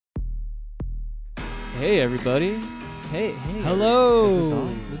Hey, everybody. Hey. Hello.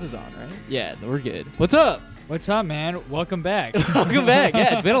 This is on, right? Yeah, we're good. What's up? What's up, man? Welcome back. Welcome back.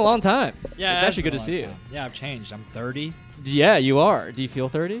 Yeah, it's been a long time. Yeah, it's actually good to been a see long you. time. Yeah, I've changed. I'm 30 Yeah, you are. Do you feel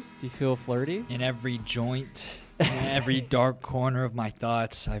 30? Do you feel flirty? in every joint, in every dark corner of my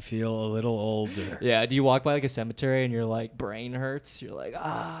thoughts. I feel a little older. Yeah. Do you walk by like a cemetery and your like brain hurts? You're like,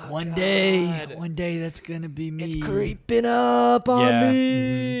 One day that's gonna be me. it's creeping up on Yeah.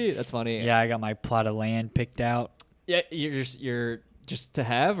 me. That's funny. Yeah, I got my plot of land picked out. Yeah. You're just to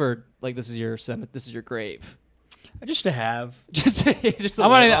have, or like this is your this is your grave. Just to have. Just to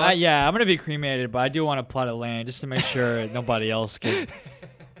I'm live gonna, on? I'm gonna be cremated, but I do want a plot of land just to make sure nobody else can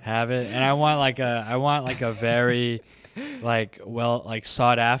have it. And I want like a very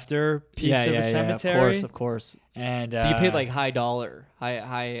sought after piece of a cemetery. Of course. And So you paid like high dollar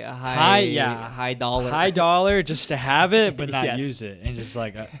just to have it, but not Yes. use it, and just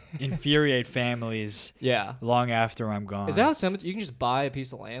like infuriate families Yeah. long after I'm gone. Is that how cemetery? You can just buy a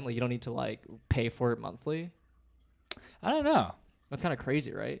piece of land, like you don't need to like pay for it monthly. I don't know. That's kind of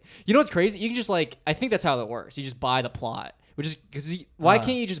crazy, right? You know what's crazy? You can just like, I think that's how that works. You just buy the plot, which is because why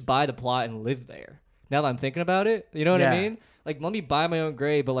can't you just buy the plot and live there? Now that I'm thinking about it, you know what I Yeah. mean? Like, let me buy my own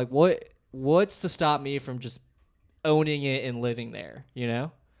grave, but like, what's to stop me from just owning it and living there? You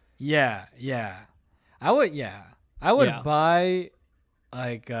know? Yeah. I would Yeah. buy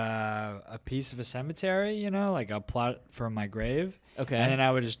like a piece of a cemetery, like a plot for my grave. Okay. And then I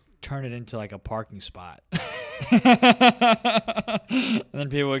would just turn it into like a parking spot. And then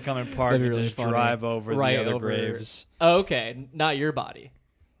people would come and park That'd be and really just funny. drive over Right the other over- graves. Oh, okay, not your body.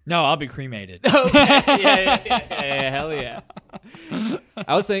 No, I'll be cremated. Okay. Yeah, hell yeah.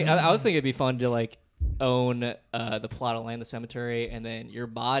 I was thinking it'd be fun to like own the plot of land, the cemetery, and then your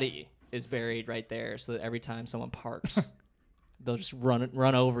body is buried right there, so that every time someone parks, they'll just run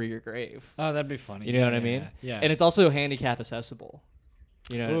over your grave. Oh, that'd be funny. You know what I mean? Yeah. And it's also handicap accessible.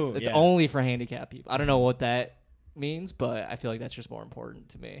 You know, Ooh, it's yeah. only for handicapped people. I don't know what that means, but I feel like that's just more important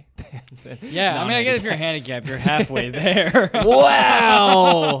to me. than Yeah, I mean, I guess if you're non-handicapped. handicapped, you're halfway there.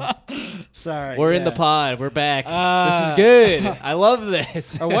 Wow. Sorry. We're in the yeah. pod. We're back. This Uh, is good. I love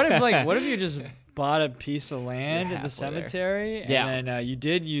this. Or what if you just bought a piece of land You're at the halfway there. cemetery, Yeah. and then you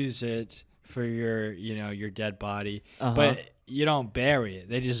did use it for your dead body, Uh-huh. but you don't bury it.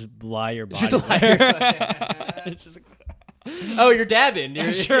 They just lie your body. Just lie your there. It's just like- Oh, you're dabbing.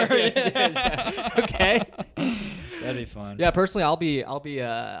 You're Sure, yeah. Okay. That'd be fun. Yeah, personally, I'll be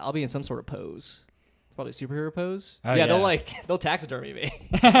in some sort of pose. Probably a superhero pose. Oh, yeah, yeah. they'll taxidermy me.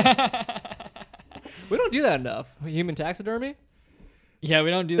 We don't do that enough. Human taxidermy. Yeah, we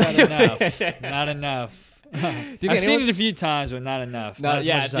don't do that enough. Not enough. Do you think I've seen it a anyone's- few times, but not enough. Not as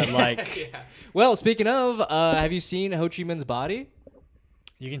yeah, much as I'd like. Yeah. Well, speaking of, have you seen Ho Chi Minh's body?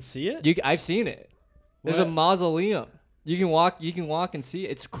 You can see it? I've seen it. There's a What? mausoleum. You can walk and see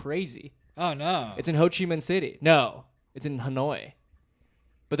it. It's crazy. Oh, no. It's in Ho Chi Minh City. No, it's in Hanoi.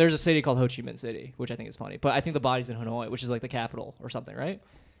 But there's a city called Ho Chi Minh City, which I think is funny. But I think the body's in Hanoi, which is like the capital or something, right?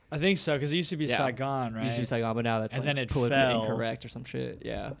 I think so, because it used to be Yeah. Saigon, right? It used to be Saigon, but now that's And like then it politically fell. incorrect or some shit.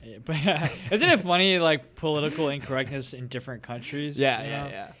 Yeah. Yeah, but isn't it funny, like political incorrectness in different countries? Yeah, you yeah, know?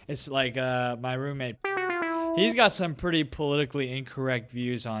 yeah. It's like my roommate. He's got some pretty politically incorrect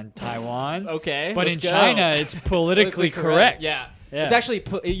views on Taiwan. Okay. But let's in go. China, it's politically correct. Yeah. Yeah. It's actually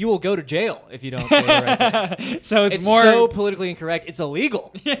you will go to jail if you don't say the right thing. So It's more. so politically incorrect. It's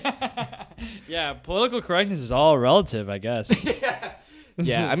illegal. Yeah, political correctness is all relative, I guess.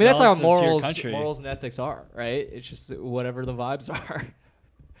 Yeah, I mean that's how Relative to your morals country. and ethics are, right? It's just whatever the vibes are.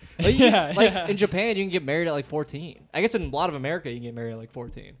 Yeah. In Japan, you can get married at like 14. I guess in a lot of America, you can get married at like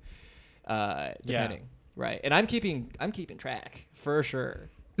 14, depending. Right, and I'm keeping track for sure.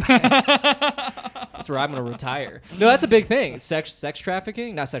 That's where I'm gonna retire. No, that's a big thing. It's sex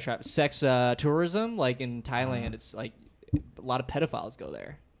trafficking, not sex trafficking, sex tourism. Like in Thailand, it's like a lot of pedophiles go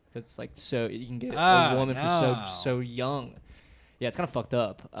there because it's like so you can get a woman for so young. Yeah, it's kind of fucked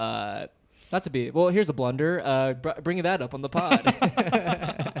up. Not to be well. Here's a blunder. Bringing that up on the pod.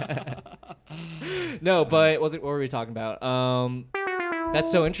 No, but what were we talking about?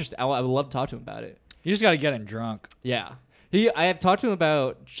 That's so interesting. I would love to talk to him about it. You just got to get him drunk. Yeah. I have talked to him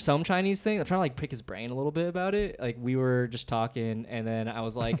about some Chinese things. I'm trying to like pick his brain a little bit about it. Like we were just talking and then I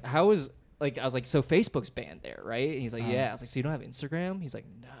was like, I was like, so Facebook's banned there, right? And he's like, yeah. I was like, so you don't have Instagram? He's like,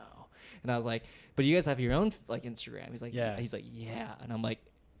 no. And I was like, but you guys have your own like Instagram. He's like, Yeah. He's like, yeah. And I'm like,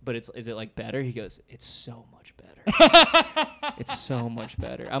 but is it like better? He goes, it's so much better. It's so much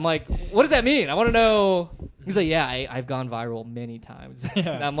better. I'm like, what does that mean? I want to know. He's like, yeah, I've gone viral many times.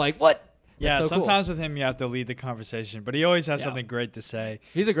 And I'm like, what? Yeah, so sometimes cool. with him you have to lead the conversation, but he always has Yeah. something great to say.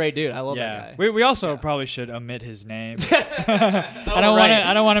 He's a great dude. I love that guy. We also probably should omit his name. Oh,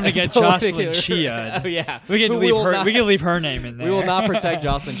 I don't want him to get Jocelyn Chia. Oh yeah, We could leave her. We could leave her name in there. We will not protect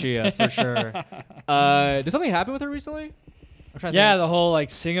Jocelyn Chia for sure. Did something happen with her recently? I'm trying to Yeah, think. the whole like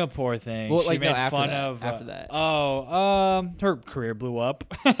Singapore thing. Well, she like, no, made after fun that, of after that. Her career blew up.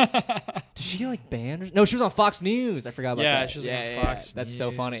 Did she get like banned? No, she was on Fox News. I forgot about Yeah, that. she was on Fox That's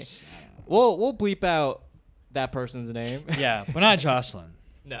so funny. News. We'll bleep out that person's name. Yeah, but not Jocelyn.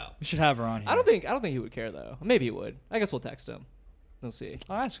 No. We should have her on here. I don't think he would care though. Maybe he would. I guess we'll text him. We'll see.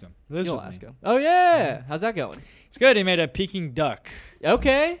 I'll ask him. He lives You'll with ask me. him. Oh yeah. How's that going? It's good. He made a Peking duck.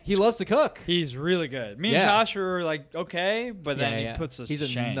 Okay. He loves to cook. He's really good. Me and Yeah. Josh are like okay, but then Yeah. he puts us He's to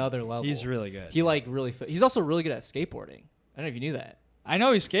shame. another level. He's really good. He like really. He's also really good at skateboarding. I don't know if you knew that. I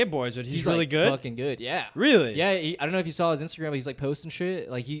know he skateboards, but he's really like, good. Fucking good. Yeah. Really? Yeah, I don't know if you saw his Instagram, but he's like posting shit.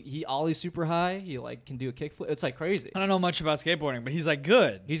 Like he ollies super high. He like can do a kickflip. It's like crazy. I don't know much about skateboarding, but he's like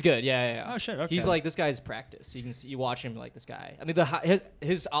good. He's good. Yeah. Oh, shit, okay. He's like this guy's practice. You can see, you watch him like this guy. I mean,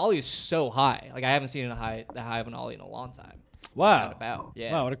 his ollie is so high. Like I haven't seen the high of an ollie in a long time. Wow. It's not about.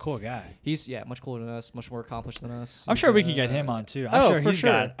 Yeah. Wow, what a cool guy. He's much cooler than us. Much more accomplished than us. I'm He's, sure we could get him on too. I'm oh, sure for he's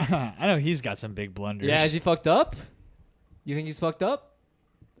sure. got. I know he's got some big blunders. Yeah. Is he fucked up? You think he's fucked up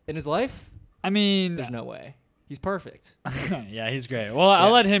in his life? I mean, There's no way. He's perfect. yeah, he's great. Well,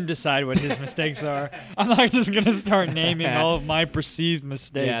 I'll let him decide what his mistakes are. I'm not just gonna start naming all of my perceived Yeah,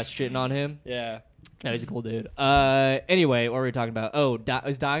 mistakes. shitting on him. Yeah. No, he's a cool dude. Anyway, what were we talking about? Oh,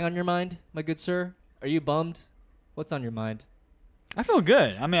 is dying on your mind, my good sir? Are you bummed? What's on your mind? I feel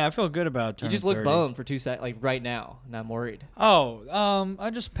good. I mean, I feel good about turning You just look 30. bummed for 2 seconds, like right now, and I'm worried. Oh,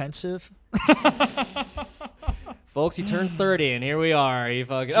 I'm just pensive. Folks, he turns 30, and here we are. He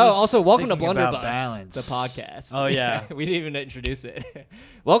fucking. Just Oh, also, welcome to thinking about Blunderbuss, balance. the podcast. Oh, yeah. We didn't even introduce it.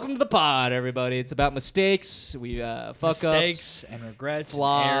 Welcome to the pod, everybody. It's about mistakes. We fuck Mistakes ups, and regrets,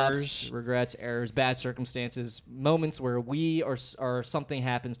 flops, and errors. regrets, errors, bad circumstances, moments where we or something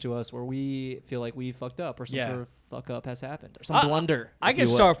happens to us where we feel like we fucked up or some Yeah. sort of fuck up has happened or some blunder. I if can you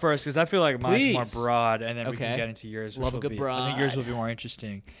will. start first because I feel like mine's Please. more broad, and then we Okay. can get into yours. Love a which good will be, I think yours broad. will be more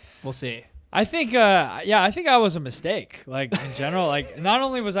interesting. We'll see. I think, I think I was a mistake. Like in general, like not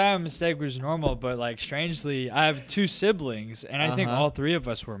only was I a mistake, which is normal, but like strangely, I have 2 siblings, and I think Uh-huh. all 3 of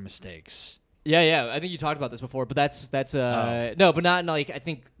us were mistakes. Yeah. I think you talked about this before, but that's no, but not like I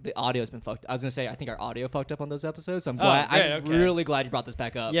think the audio's been fucked. I was gonna say I think our audio fucked up on those episodes. So I'm glad. great, I'm okay. really glad you brought this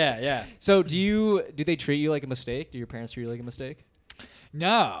back up. Yeah. So do they treat you like a mistake? Do your parents treat you like a mistake?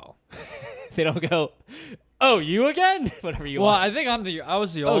 No. They don't go, oh, you again? Whatever you Well, want. I think I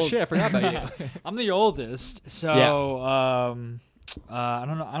was the Oh old. shit, I forgot about you. I'm the oldest, so I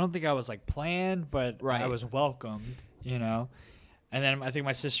don't know. I don't think I was like planned, but Right. I was welcomed. You know, and then I think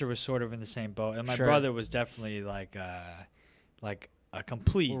my sister was sort of in the same boat, and my Sure. brother was definitely like a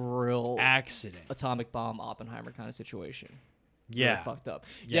complete Real accident. atomic bomb Oppenheimer kind of situation. Yeah. Really fucked up.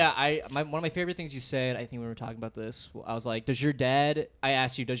 Yeah. One of my favorite things you said, I think when we were talking about this, I was like, I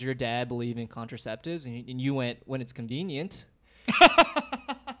asked you, does your dad believe in contraceptives? And you went, when it's convenient.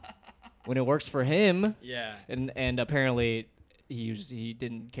 When it works for him. Yeah. And apparently he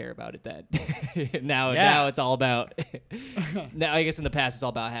didn't care about it that. Now Yeah. it's all about, now I guess in the past it's all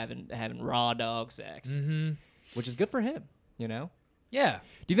about having raw dog sex, Mm-hmm. which is good for him, you know? Yeah.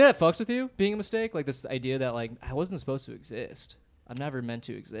 Do you think that fucks with you, being a mistake? Like this idea that like I wasn't supposed to exist. I'm never meant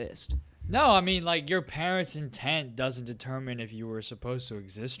to exist. No, I mean like your parents' intent doesn't determine if you were supposed to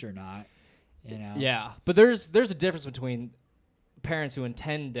exist or not. You know. Yeah, but there's a difference between parents who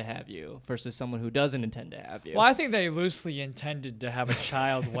intend to have you versus someone who doesn't intend to have you. Well, I think they loosely intended to have a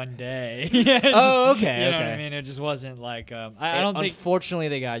child one day. Yeah, Oh, okay, You know what okay. I mean? It just wasn't like I don't think. Unfortunately,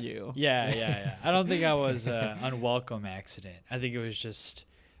 they got you. Yeah. I don't think I was an unwelcome accident. I think it was just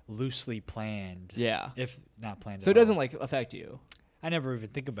loosely planned. Yeah. If not planned. So at it doesn't all. like affect you, I never even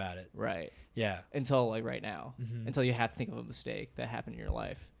think about it. right? Yeah. Until like right now, Mhm. until you have to think of a mistake that happened in your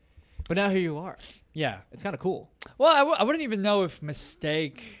life. But now here you are. Yeah. It's kind of cool. Well, I wouldn't even know if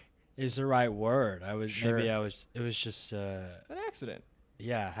mistake is the right word. Sure. Maybe it was just An accident.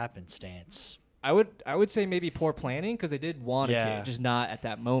 happenstance. I would say maybe poor planning because they did want a Yeah. kid, just not at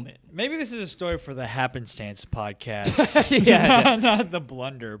that moment. Maybe this is a story for the happenstance podcast. Yeah. not the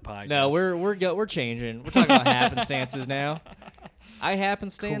blunder podcast. No, we're changing. We're talking about happenstances now. I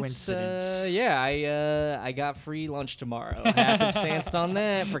happenstance. Coincidence. I got free lunch tomorrow. Happenstanced on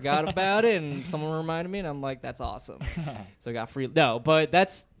that. Forgot about it, and someone reminded me, and I'm like, that's awesome. So I got free. No, but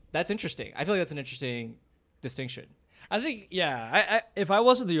that's interesting. I feel like that's an interesting distinction. I think I if I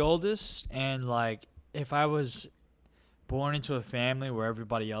wasn't the oldest and like if I was born into a family where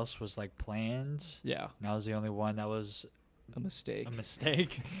everybody else was like planned, Yeah. and I was the only one that was A mistake. a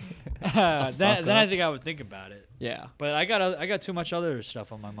mistake, fuck then I up. think I would think about it. Yeah. But I got too much other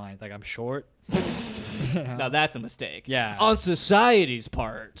stuff on my mind. Like I'm short. Now that's a mistake. Yeah. On society's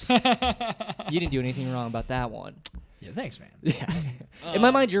part. You didn't do anything wrong about that one. Yeah, thanks, man. Yeah. In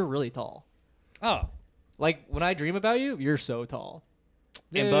my mind, you're really tall. Oh, Like, when I dream about you, you're so tall.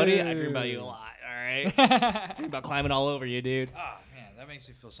 And, buddy, I dream about you a lot, all right? I dream about climbing all over you, dude. oh man, that makes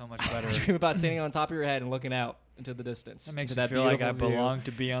me feel so much better. I dream about standing on top of your head and looking out into the distance. That makes into me feel like I beautiful view. belong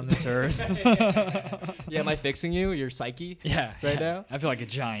to be on this earth. Yeah, am I fixing you? Your psyche? Yeah, Right yeah. now? I feel like a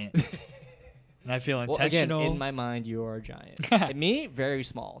giant, and I feel Well, again, intentional. in my mind, you are a giant. And me, very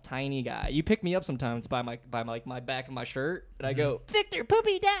small, tiny guy. You pick me up sometimes by my back of my shirt, and I go, Victor, put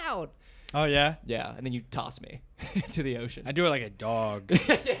me down. oh yeah, Yeah, and then you toss me to the ocean. I do it like a dog.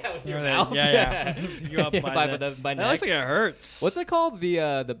 Yeah, with You your know that- mouth. yeah. Pick you up Yeah, by the that neck. looks like it hurts. What's it called? The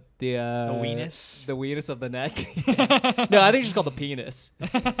weenus? The weenus of the neck. No, I think it's just called the penis.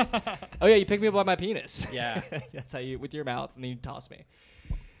 Oh yeah, you pick me up by my penis. Yeah. That's how you with your mouth, and then you toss me.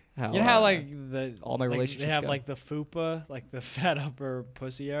 You know how like the all my like, relationships they have go. like the fupa, like the fat upper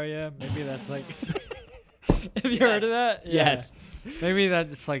pussy area. Maybe that's like. Have you heard of that? Yeah. Yes. Maybe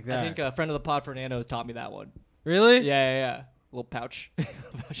that's like that. I think a friend of the pod, Fernando, taught me that one. Really? Yeah. Little pouch.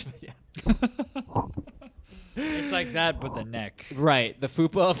 Yeah. It's like that, but the neck. Right. The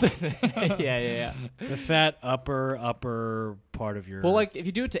fupa of the. Yeah. The fat upper part of your. Well, like if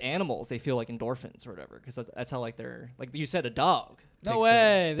you do it to animals, they feel like endorphins or whatever, because that's how like they're like you said, a dog. No takes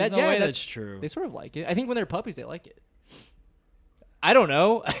way. it. There's no way that's true. They sort of like it. I think when they're puppies, they like it. I don't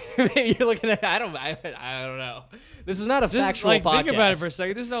know. Maybe you're looking at. I don't know. This is not a Just factual like podcast. think about it for a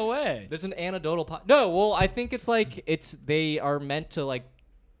second. There's no way. There's an anecdotal. No, well, I think it's like they are meant to like.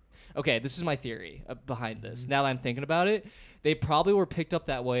 Okay, this is my theory behind this. Now that I'm thinking about it, they probably were picked up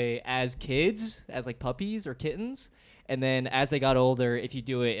that way as kids, as like puppies or kittens, and then as they got older, if you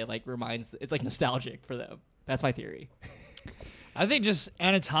do it, it like reminds. It's like nostalgic for them. That's my theory. I think just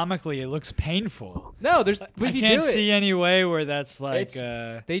anatomically it looks painful. No, but I if you can't do it, see any way where that's like.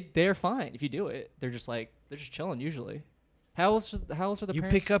 they're fine if you do it. They're just chilling usually. How else are the You parents?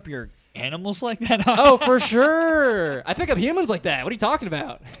 pick up your animals like that? Oh, for sure. I pick up humans like that. What are you talking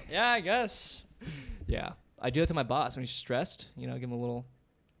about? Yeah, I guess. Yeah, I do it to my boss when he's stressed. You know, give him a little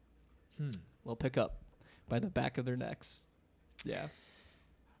pickup by the back of their necks. Yeah.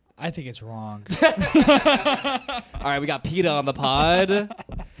 I think it's wrong. All right, we got PETA on the pod.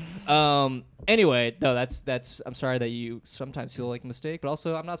 Anyway, no, that's. I'm sorry that you sometimes feel like a mistake, but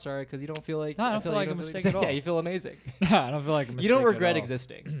also I'm not sorry because you don't feel like. No, I don't feel like you a don't mistake at all. Yeah, you feel amazing. No, I don't feel like a mistake You don't at regret all.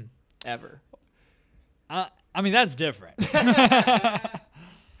 existing, ever. I mean, that's different.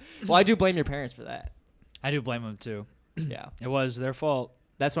 Well, I do blame your parents for that. I do blame them too. Yeah, It was their fault.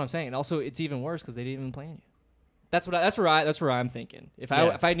 that's what I'm saying. And also, it's even worse because they didn't even plan you. That's where I'm thinking. If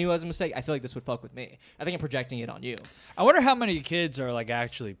Yeah. I knew it was a mistake, I feel like this would fuck with me. I think I'm projecting it on you. I wonder how many kids are like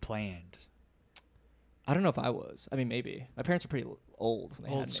actually planned. I don't know if I was. I mean, maybe my parents are pretty old. When they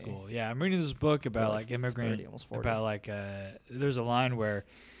had Old me. school. Yeah, I'm reading this book about like like immigrant 30, almost 40. about like there's a line where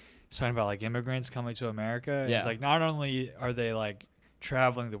it's talking about like immigrants coming to America. And Yeah. It's like not only are they like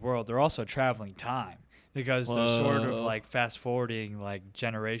traveling the world, they're also traveling time because they're sort of Whoa. like fast forwarding like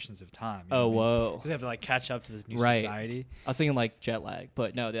generations of time. you Oh, know what I mean? whoa. 'Cause they have to like catch up to this new Right. society. I was thinking like jet lag,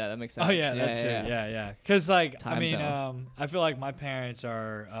 but no, yeah, that makes sense. Oh yeah, that's it. Yeah. Because like Time I mean, zone. I feel like my parents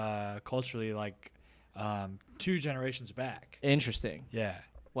are culturally like 2 generations back. Interesting. Yeah,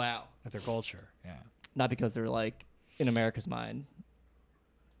 Wow. with their culture. Yeah. Not because they're like in America's mind.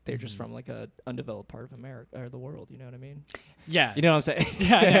 They're just from like a undeveloped part of America or the world. You know what I mean? Yeah. You know what I'm saying?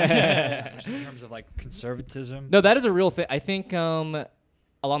 yeah. Just in terms of like conservatism. No, that is a real thing. I think along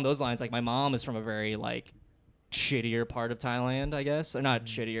those lines, like my mom is from a very like shittier part of Thailand, I guess. Or not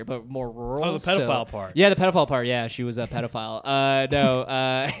shittier, but more rural. Oh, the pedophile part. Yeah, the pedophile part. Yeah, she was a pedophile.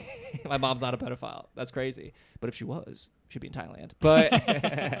 No, my mom's not a pedophile. That's crazy. But if she was, she'd be in Thailand. But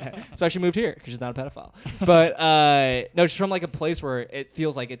that's why she moved here, because she's not a pedophile. But no, she's from like a place where it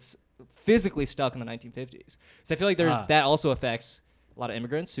feels like it's physically stuck in the 1950s. So I feel like that also affects a lot of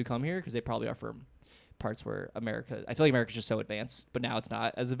immigrants who come here, because they probably are from parts where I feel like America's just so advanced, but now it's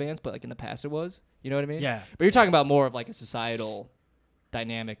not as advanced, but like in the past it was. You know what I mean? Yeah. But you're talking about more of like a societal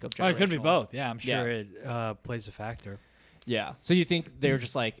dynamic of Oh, it could be generational- both. Yeah, I'm sure Yeah. it plays a factor. Yeah. So you think they're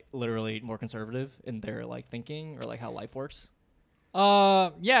just like literally more conservative in their like thinking or like how life works?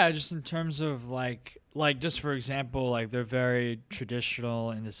 Yeah, just in terms of like just for example, like they're very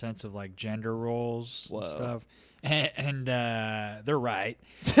traditional in the sense of like gender roles Whoa. and stuff, and they're right.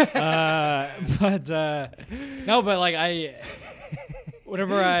 But no, but like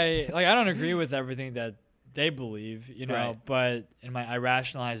whenever I don't agree with everything that they believe, you know, Right. but I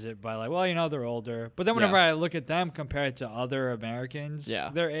rationalize it by like, well, you know, they're older. But then whenever I look at them compared to other Americans,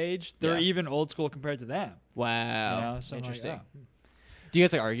 their age, they're even old school compared to them. Wow. You know, so I'm like, Interesting. oh, Do you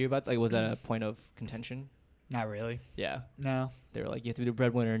guys like argue about, like, was that a point of contention? not really. Yeah. No. They were like, you have to be the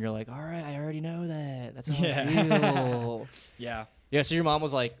breadwinner, and you're like, all right, I already know that. That's how Yeah. I feel. Yeah. Yeah, so your mom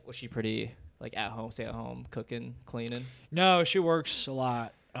was like, was she pretty, like, at home, stay at home, cooking, cleaning? No, she works a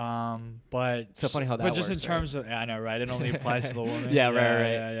lot. But It's so funny how that But just works, in terms of, I know, right? It only applies to the woman. Yeah,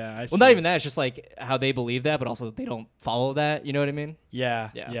 right. Yeah. I Well, see. not even that. It's just, like, how they believe that, but also they don't follow that. You know what I mean? Yeah.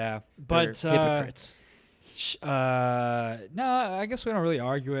 But They're hypocrites. No, I guess we don't really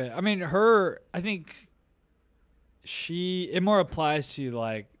argue it. I mean, I think it more applies to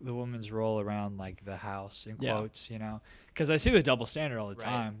like the woman's role around like the house in quotes, you know, because I see the double standard all the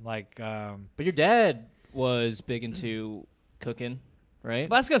time. Like, But your dad was big into cooking, right?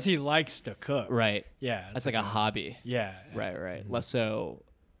 that's because he likes to cook. Right. Yeah. That's like a hobby. Yeah. Right. Less so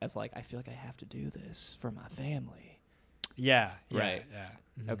as like, I feel like I have to do this for my family. Yeah. Right. Yeah.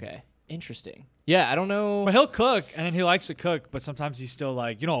 Mhm. Okay. Interesting. Yeah, I don't know. But he'll cook, and then he likes to cook, but sometimes he's still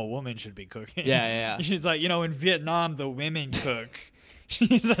like, you know, a woman should be cooking. Yeah. She's like, you know, in Vietnam, the women cook.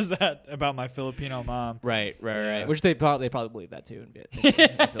 She says that about my Filipino mom. Right. Yeah. Which they probably believe that too in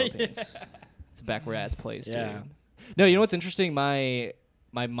the Philippines. It's a backward ass place, Yeah. dude. No, you know what's interesting? My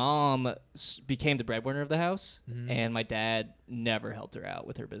mom became the breadwinner of the house, and my dad never helped her out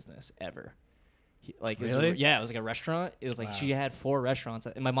with her business ever. Really? It was like a restaurant. It was like she had 4 restaurants,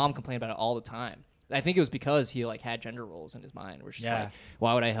 and my mom complained about it all the time. I think it was because he like had gender roles in his mind, where she's like,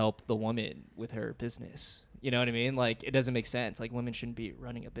 "Why would I help the woman with her business?" You know what I mean? Like, it doesn't make sense. Like, women shouldn't be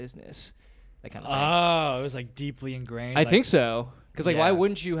running a business. That kind of thing. Oh, it was like deeply ingrained. I think so. Because like, why Yeah.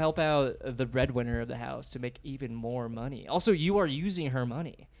 wouldn't you help out the breadwinner of the house to make even more money? Also, you are using her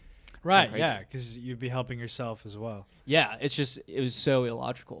money. Right, crazy. yeah, because you'd be helping yourself as well. Yeah, it was so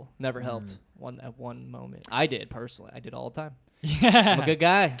illogical. Never helped at one moment. I did personally. I did all the time. Yeah. I'm a good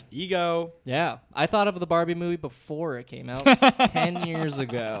guy. Ego. Yeah. I thought of the Barbie movie before it came out 10 years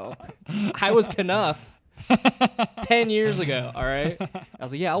ago. I was Knuff 10 years ago, all right? I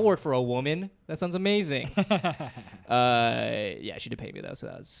was like, yeah, I'll work for a woman. That sounds amazing. Yeah, she did pay me, though, so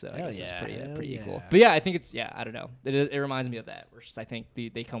that was I guess it's pretty equal. yeah. But yeah, I think it's, I don't know. It reminds me of that. Where it's just, I think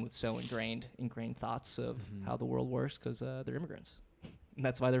they come with so ingrained thoughts of how the world works because they're immigrants. And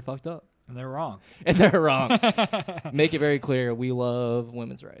that's why they're fucked up. And they're wrong. And they're wrong. Make it very clear, we love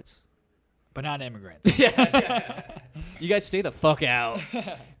women's rights. But not immigrants. Yeah. You guys stay the fuck out.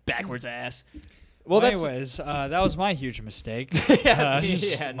 Backwards ass. Well, anyways, that was my huge mistake. My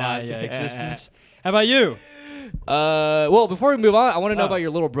existence. How about you? Well, before we move on, I want to know Oh. about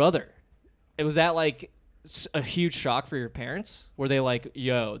your little brother. Was that like a huge shock for your parents? Were they like,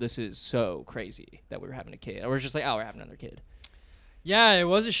 yo, this is so crazy that we're having a kid? Or was it just like, oh, we're having another kid? Yeah, it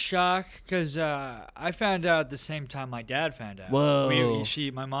was a shock because I found out at the same time my dad found out. Whoa.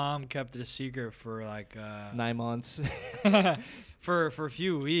 My mom kept it a secret for like 9 months. for a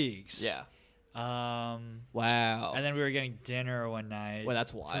few weeks. Yeah. Wow. And then we were getting dinner one night. Well,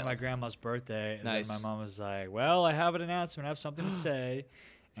 that's For wild. my grandma's birthday. And Nice. then my mom was like, well, I have an announcement. I have something to say.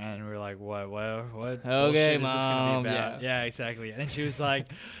 And we were like, what bullshit Okay, is this going Mom, to be about? yeah. Yeah, exactly. And she was like,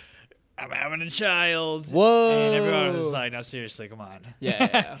 I'm having a child. Whoa. And everyone was like, no, seriously, come on.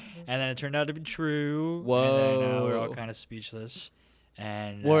 Yeah. And then it turned out to be true. Whoa. And then we were all kind of speechless.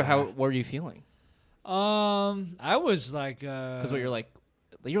 And What were you feeling? I was like, Because you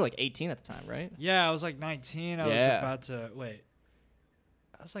were like 18 at the time, right? yeah, I was like 19. I was Yeah. about to wait.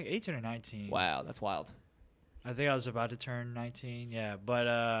 I was like 18 or 19. Wow, that's wild. I think I was about to turn 19. Yeah, but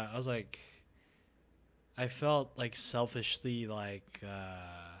I was like, I felt like selfishly like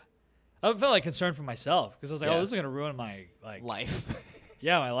I felt like concerned for myself because I was like, Yeah. oh, this is gonna ruin my like Life.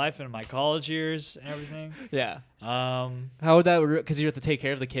 yeah, my life and my college years and everything. Yeah. How How would that? Because you have to take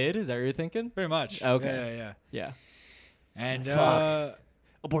care of the kid. Is that what you're thinking? pretty much. Okay. Yeah. Yeah. And Fuck.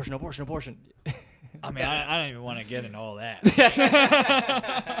 Abortion. I mean, I don't even want to get into all that.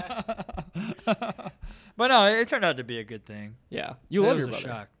 But no, it turned out to be a good thing. Yeah. You It love was your a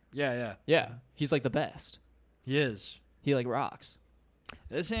brother. shock. Yeah. Yeah. He's like the best. He is. He like rocks.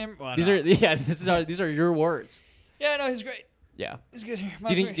 This him. Well, These no. are these are your words. Yeah, no, he's great. Yeah. He's good here.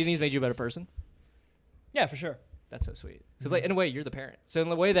 Do you think he's made you a better person? Yeah, for sure. That's so sweet. Because like in a way, you're the parent. So in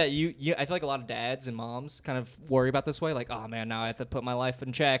the way that you, I feel like a lot of dads and moms kind of worry about this way, like, oh man, now I have to put my life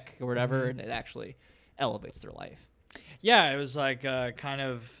in check or whatever, and it actually elevates their life. Yeah, it was like kind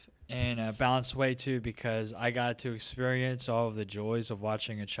of in a balanced way too, because I got to experience all of the joys of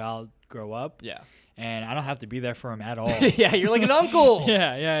watching a child grow up. Yeah. And I don't have to be there for him at all. Yeah, you're like an uncle.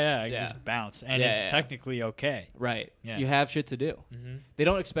 I Yeah. just bounce, and it's technically okay. Right. Yeah. You have shit to do. Mm-hmm. They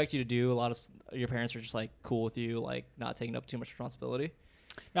don't expect you to do a lot of. Your parents are just like cool with you, like not taking up too much responsibility.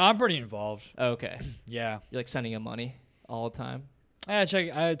 No, I'm pretty involved. Okay. Yeah. You're like sending him money all the time. I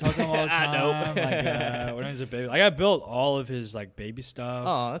talk to him all the time. Nope. Like when he was a baby, like I built all of his like baby stuff.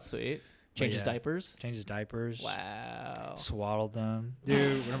 Oh, that's sweet. Change his yeah. diapers. Change his diapers. Wow. Swaddled them,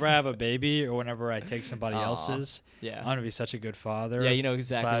 dude. Whenever I have a baby or whenever I take somebody else's, Yeah. I'm gonna be such a good father. Yeah, you know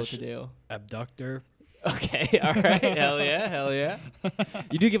exactly what / to do. Abductor. Okay. All right. Hell yeah. Hell yeah.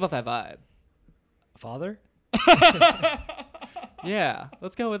 You do give off that vibe. Father. Yeah.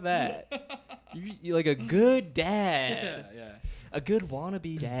 Let's go with that. You're like a good dad. Yeah. A good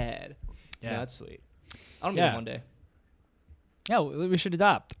wannabe dad. Yeah. Yeah, that's sweet. I don't Yeah. know one day. Yeah, we should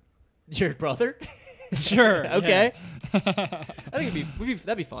adopt. Your brother? Sure. Okay. Yeah. I think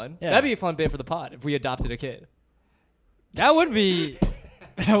that'd be fun. Yeah. That'd be a fun bit for the pod if we adopted a kid. That would be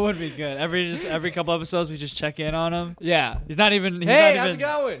good. Every couple episodes we just check in on him. Yeah. He's not even. Hey, how's it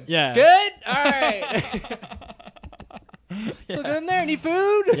going? Yeah. Good? All right. Still good in there? Need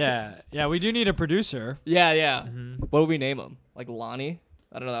food? Yeah. We do need a producer. Yeah, yeah. Mm-hmm. What would we name him? Like Lonnie?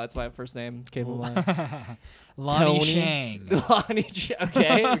 I don't know. That's my first name. It's capable of mine. Lonnie Tony. Shang. Lonnie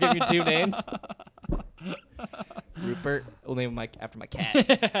Okay, we're giving you 2 names. Rupert. We'll name him after my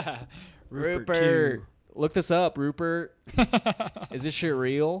cat. Rupert. Look this up, Rupert. Is this shit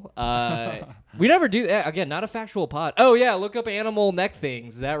real? We never do that. Again, not a factual pod. Oh, yeah. Look up animal neck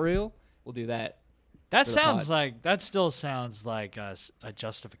things. Is that real? We'll do that. That for the sounds pod. like. That still sounds like a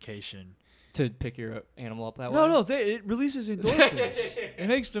justification. To pick your animal up that way? No. It releases endorphins. It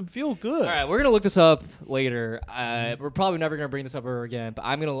makes them feel good. All right, we're gonna look this up later. We're probably never gonna bring this up ever again. But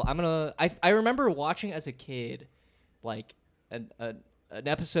I'm gonna. I remember watching as a kid, like an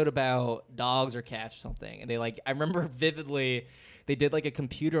episode about dogs or cats or something, and I remember vividly, they did like a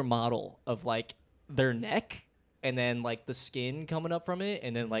computer model of like their neck, and then like the skin coming up from it,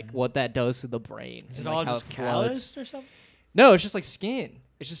 and then like what that does to the brain. Is it and, all like, how just it floats. calloused or something? No, it's just like skin.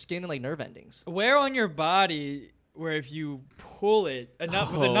 It's just skin and like nerve endings. Where on your body, where if you pull it with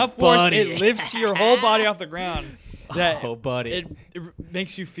Oh, enough force, buddy. it lifts your whole body off the ground. That Oh, buddy. it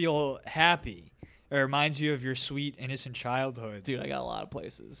makes you feel happy. It reminds you of your sweet, innocent childhood. Dude, I got a lot of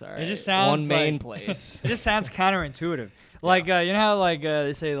places. All right. It just sounds one main like- place. It just sounds counterintuitive. Like, you know how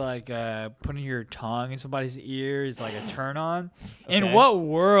they say like putting your tongue in somebody's ear is like a turn on? In Okay. what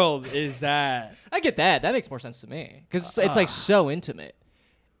world is that? I get that. That makes more sense to me because it's like so intimate.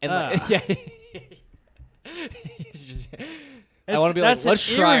 And like, yeah. I want to be like, That's an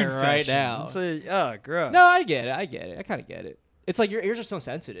let's ear try it right infection. now. It's gross. No, I get it. I kind of get it. It's like your ears are so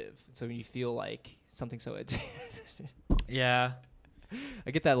sensitive, so when you feel like something so Yeah.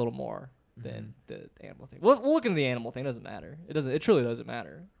 I get that a little more than the animal thing. We'll look into the animal thing. It doesn't matter. It doesn't. It truly doesn't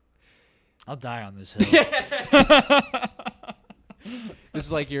matter. I'll die on this hill.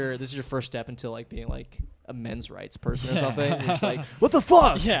 This is your first step into like being like a men's rights person or something. You're just like, what the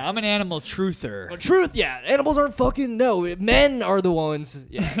fuck? Yeah, I'm an animal truther. But truth, yeah. Animals aren't fucking no. Men are the ones.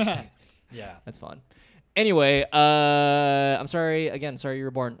 Yeah, Yeah. that's fun. Anyway, I'm sorry again. Sorry you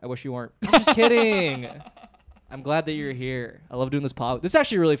were born. I wish you weren't. I'm just kidding. I'm glad that you're here. I love doing this pod. This is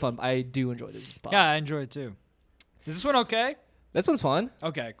actually really fun. I do enjoy this pod. Yeah, I enjoy it too. Is this one okay? This one's fun.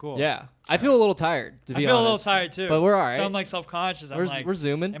 Okay, cool. Yeah, I feel a little tired to I be feel honest. a little tired too. but we're all right. So I'm like self-conscious. we're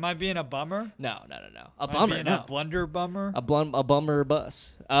zooming. Am I being a bummer? No. A Am I bummer. being No. a blunder bummer? A bummer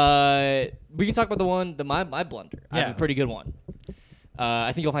bus. We can talk about the one, my blunder. I have Yeah. a pretty good one.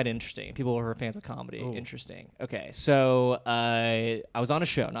 I think you'll find it interesting. People who are fans of comedy, Ooh. interesting. Okay, so I was on a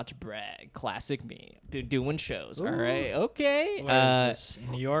show, not to brag. Classic me. Been doing shows, all right? Okay. Where is this?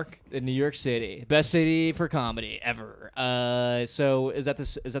 In New York? In New York City. Best city for comedy ever. So is that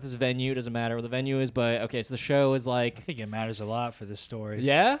this venue? Doesn't matter what the venue is, but okay, so the show is I like, think it matters a lot for this story.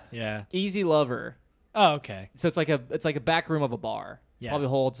 yeah? Yeah. Easy Lover. Oh, okay. So it's like a back room of a bar. Yeah. Probably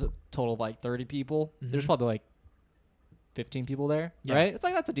holds a total of like 30 people. There's probably like 15 people there, Yeah. right? It's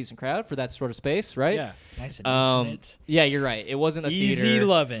like that's a decent crowd for that sort of space, right? Yeah. Nice and intimate. Yeah, you're right. It wasn't a Easy theater.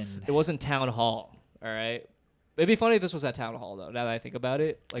 loving. It wasn't town hall. All right. It'd be funny if this was at town hall though. Now that I think about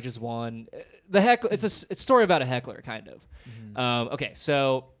it, like just one. The heckler. It's a story about a heckler, kind of. Okay,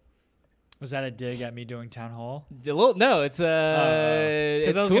 so Was that a dig at me doing town hall? No, it's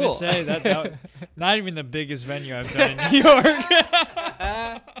it's I was cool. gonna say that not even the biggest venue I've done in New York.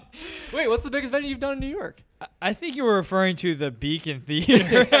 Wait, what's the biggest venue you've done in New York? I think you were referring to the Beacon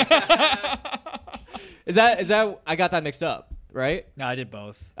Theater. Is that I got that mixed up, right? No, I did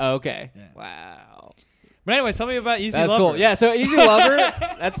both. Oh, okay. Yeah. Wow. But anyway, tell me about Easy That's Lover. cool. Yeah, so Easy Lover,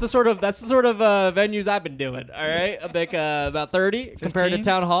 that's the sort of venues I've been doing. All right, I'm like about 30 compared to 15?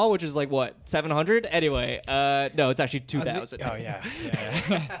 Town Hall, which is like what 700. Anyway, no, it's actually 2,000. Oh yeah.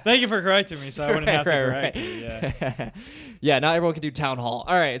 Thank you for correcting me, so I wouldn't have to correct you. Yeah. Yeah, not everyone can do Town Hall.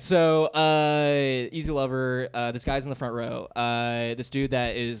 All right, so Easy Lover, this guy's in the front row. This dude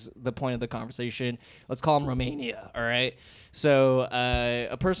that is the point of the conversation. Let's call him Romania. All right. So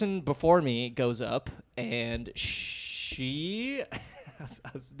a person before me goes up, and she, I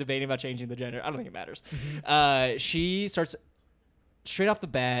was debating about changing the gender. I don't think it matters. She starts straight off the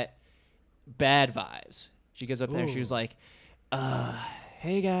bat, bad vibes. She goes up there, and she was like,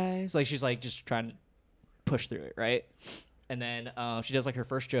 "Hey guys," like she's like just trying to push through it, right? And then she does like her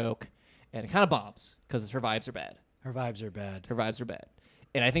first joke, and it kind of bombs because her vibes are bad. Her vibes are bad. Her vibes are bad.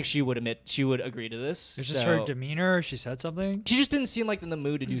 And I think she would agree to this. It's just her demeanor. She said something. She just didn't seem like in the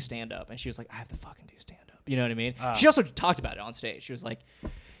mood to do stand up, and she was like, "I have to fucking do stand up." You know what I mean? She also talked about it on stage. She was like,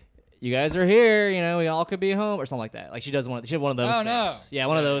 "You guys are here. You know, we all could be home," or something like that. Like she had one of those things. No. Yeah,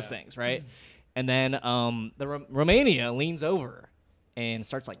 one of those things, right? And then Romania leans over and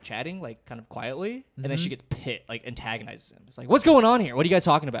starts like chatting, like kind of quietly, and then she gets like antagonizes him. It's like, "What's going on here? What are you guys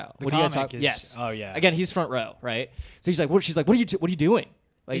talking about? The what are you guys comic talking?" is- Yes. Oh yeah. Again, he's front row, right? So he's like, "What?" She's like, "What are you doing?"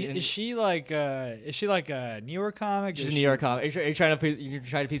 Like, Is she like a New York comic? she's a New York comic. Are you trying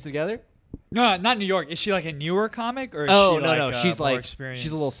to piece it together? No, not New York. Is she like a newer comic or? Is Oh she no, like, she's more like experienced?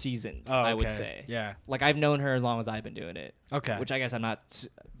 she's a little seasoned. Oh, I would okay. say. Yeah. Like I've known her as long as I've been doing it. Okay. Which I guess I'm not,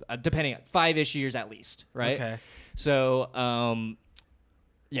 depending on 5-ish years at least, right? Okay. So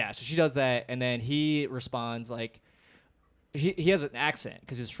yeah, so she does that, and then he responds like he has an accent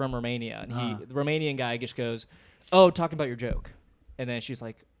because he's from Romania, and the Romanian guy just goes, "Oh, talking about your joke," and then she's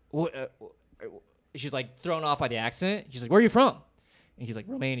like, "What?" She's like thrown off by the accent. She's like, "Where are you from?" And he's like,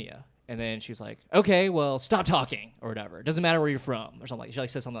 "Romania." And then she's like, "Okay, well, stop talking," or whatever. It doesn't matter where you're from, or something. She like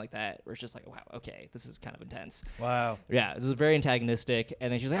says something like that, where it's just like, "Wow, okay, this is kind of intense." Wow. Yeah, this is very antagonistic.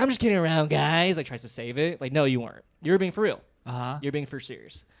 And then she's like, "I'm just kidding around, guys." Like tries to save it. Like, no, you weren't. You were being for real. You're being for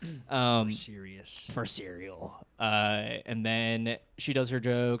serious. Serious. For cereal. And then she does her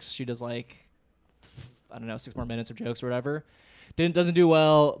jokes. She does like, I don't know, 6 more minutes of jokes or whatever. Doesn't do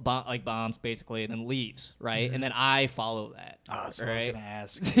well, bombs basically, and then leaves, right? And then I follow that. So I was gonna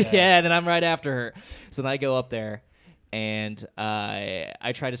ask. Yeah, and then I'm right after her. So then I go up there, and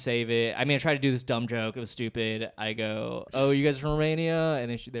I try to save it. I mean, I tried to do this dumb joke. It was stupid. I go, "Oh, you guys are from Romania?" And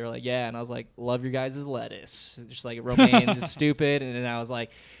then they were like, "Yeah." And I was like, "Love your guys' lettuce." Just like Romanian is stupid. And then I was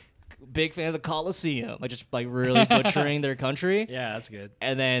like, big fan of the Coliseum. Like just like really butchering their country. Yeah, that's good.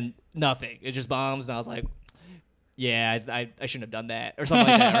 And then nothing. It just bombs. And I was like, yeah, I shouldn't have done that or something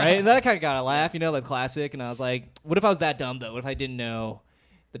like that, right? And that kind of got a laugh, like classic. And I was like, what if I was that dumb though? What if I didn't know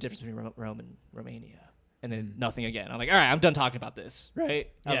the difference between Rome and Romania? And then nothing again. I'm like, all right, I'm done talking about this, right?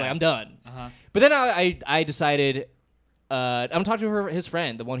 I was like, I'm done. But then I decided, I'm talking to his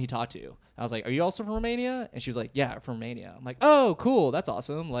friend, the one he talked to. I was like, are you also from Romania? And she was like, yeah, I'm from Romania. I'm like, oh, cool, that's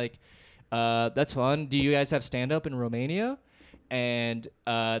awesome. Like, that's fun. Do you guys have stand up in Romania? And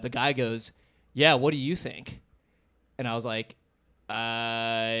the guy goes, yeah. What do you think? And I was like,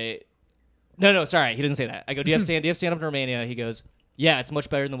 no, sorry. He doesn't say that. I go, do you have stand up in Romania? He goes, yeah, it's much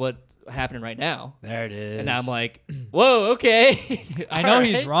better than what's happening right now. There it is. And I'm like, whoa, okay. I know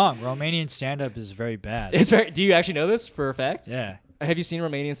he's wrong. Romanian stand-up is very bad. Do you actually know this for a fact? Yeah. Have you seen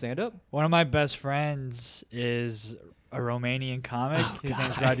Romanian stand-up? One of my best friends is a Romanian comic. His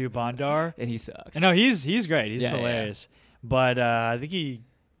name's Radu Bandar. And he sucks. No, he's great. He's hilarious. Yeah. But I think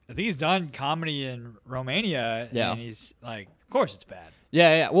he's done comedy in Romania. Yeah. And he's like, of course it's bad.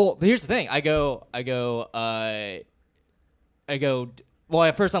 Yeah. Well, here's the thing. I go, well,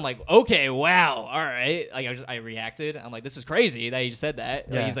 at first I'm like, okay, wow, all right. Like I reacted. I'm like, this is crazy that he just said that.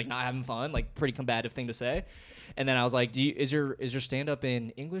 Yeah. Like, he's like not having fun, like pretty combative thing to say. And then I was like, is your stand up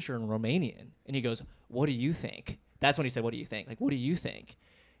in English or in Romanian? And he goes, what do you think? That's when he said, what do you think? Like, what do you think?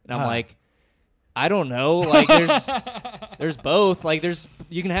 And I'm like, I don't know. Like there's both. Like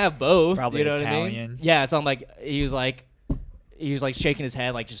you can have both. Probably you know Italian. what I mean? Yeah. So I'm like, he was like shaking his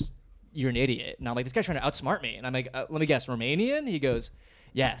head like just, you're an idiot. And I'm like, this guy's trying to outsmart me. And I'm like, let me guess, Romanian? He goes,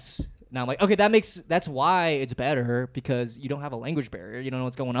 yes. Now I'm like, okay, that's why it's better, because you don't have a language barrier. You don't know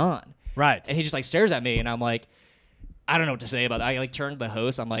what's going on. Right. And he just like stares at me, and I'm like, I don't know what to say about that. I like turned to the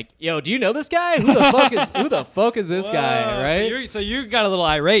host. I'm like, yo, do you know this guy? Who the fuck is this guy? Right? So you got a little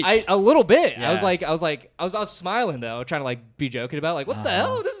irate. A little bit. Yeah. I was smiling though, trying to like be joking about like, what the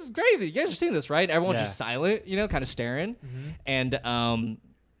hell? This is crazy. You guys are seeing this, right? Everyone's just silent, kind of staring. And then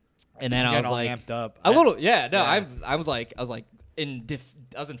I was like, amped up. A little, yeah. No, yeah. I was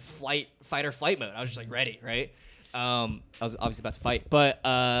in fight or flight mode. I was just like ready, right? I was obviously about to fight, but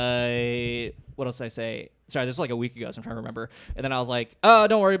what else did I say? Sorry, this was like a week ago, so I'm trying to remember. And then I was like, oh,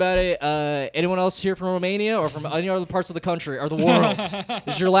 don't worry about it. Anyone else here from Romania or from any other parts of the country or the world?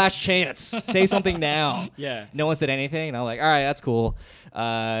 This is your last chance. Say something now. Yeah. No one said anything, and I'm like, all right, that's cool.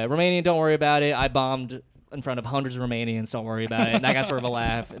 Romanian, don't worry about it. I bombed in front of hundreds of Romanians. Don't worry about it. And I got sort of a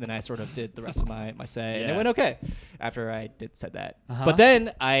laugh, and then I sort of did the rest of my say, and it went okay after I said that. But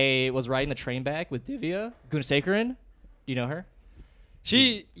then I was riding the train back with Divya Gunasekaran. Do you know her?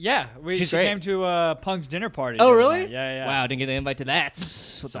 She came to Punk's dinner party. Oh, really? Yeah. Wow, didn't get the invite to that.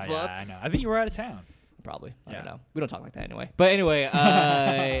 What the fuck? Yeah, I know. I think you were out of town. Probably. I don't know. We don't talk like that anyway. But anyway,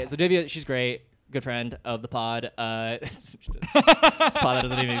 so Divya, she's great. Good friend of the pod. This pod that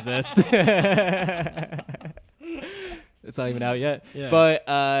doesn't even exist. It's not even out yet. Yeah. But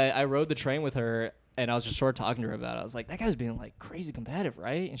I rode the train with her, and I was just sort of talking to her about it. I was like, that guy's being like crazy combative,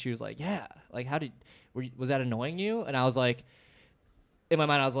 right? And she was like, yeah. Like, was that annoying you? And I was like, in my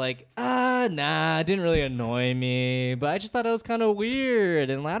mind, I was like, nah, it didn't really annoy me, but I just thought it was kind of weird.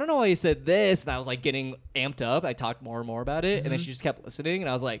 And I don't know why you said this. And I was like getting amped up. I talked more and more about it. And then she just kept listening. And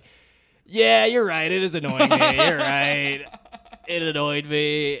I was like, yeah, you're right. It is annoying me. You're right. It annoyed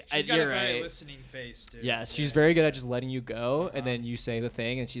me. She's got a very right. listening face, dude. Yes, she's very good at just letting you go. And then you say the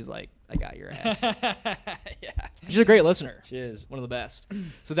thing, and she's like, I got your ass. Yeah. She's a great listener. She is. One of the best.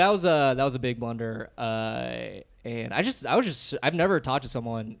 So that was a big blunder. And I've never talked to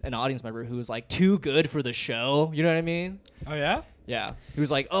someone, an audience member, who was like too good for the show. You know what I mean? Oh, yeah? Yeah. He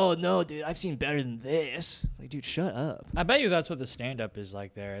was like, oh, no, dude, I've seen better than this. It's like, dude, shut up. I bet you that's what the stand-up is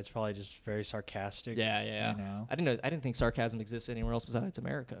like there. It's probably just very sarcastic. Yeah. You know? I didn't think sarcasm exists anywhere else besides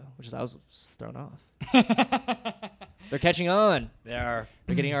America, I was thrown off. They're catching on. They are.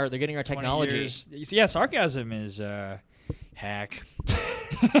 They're getting our technology. Yeah, sarcasm is hack.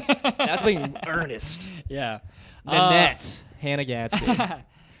 That's being earnest. Yeah. Nanette, Hannah Gadsby.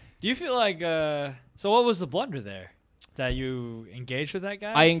 Do you feel like so what was the blunder there? That you engaged with that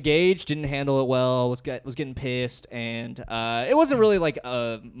guy? I engaged, didn't handle it well, was getting pissed, and it wasn't really like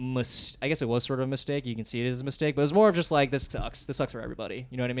I guess it was sort of a mistake. You can see it as a mistake, but it was more of just like, this sucks. This sucks for everybody.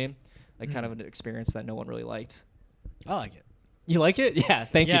 You know what I mean? Like kind of an experience that no one really liked. I like it. You like it? Yeah.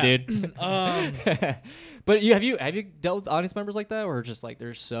 Thank you, dude. But have you dealt with audience members like that, or just like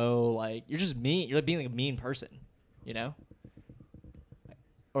they're so like you're just mean? You're like being like a mean person, you know?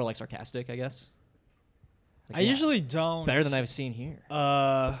 Or like sarcastic, I guess. Like, I usually don't. Better than I've seen here.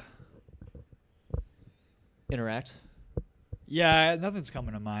 Interact. Yeah, nothing's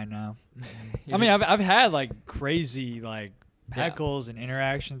coming to mind now. I mean, I've had like crazy like heckles and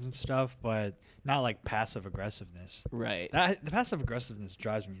interactions and stuff, but not like passive aggressiveness. Right. The passive aggressiveness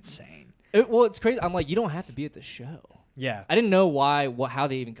drives me insane. It's crazy. I'm like, you don't have to be at the show. Yeah. I didn't know how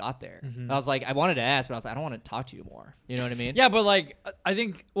they even got there. I was like, I wanted to ask, but I was like, I don't want to talk to you more. You know what I mean? Yeah, but like, I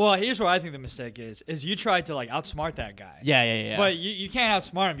think, well, here's what I think the mistake is you tried to like outsmart that guy. Yeah. But you can't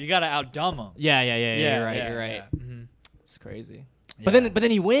outsmart him. You got to outdumb him. Yeah. You're right. You're right. Yeah. Mm-hmm. It's crazy. Yeah. But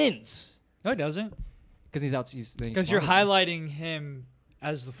then he wins. No, he doesn't. Because you're highlighting him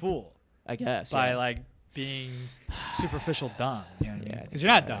as the fool. I guess. By like being superficial dumb. You know what I mean? Yeah. Because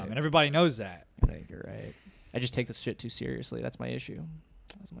you're not dumb, and everybody knows that. I think you're right. I just take this shit too seriously. That's my issue.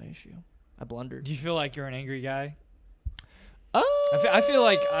 I blundered. Do you feel like you're an angry guy? I feel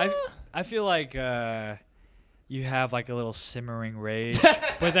like you have like a little simmering rage,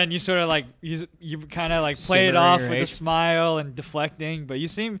 but then you sort of like you kind of like play it off with a smile and deflecting. But you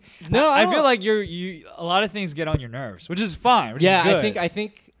seem I feel like you a lot of things get on your nerves, which is fine. Which is good.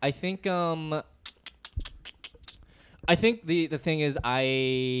 I think the thing is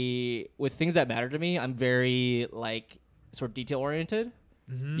with things that matter to me, I'm very like sort of detail oriented.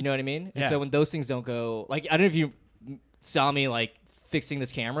 Mm-hmm. You know what I mean? Yeah. And so when those things don't go, like, I don't know if you saw me like fixing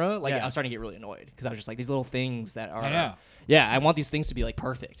this camera, like I was starting to get really annoyed because I was just like, these little things that are, I know. Yeah, I want these things to be like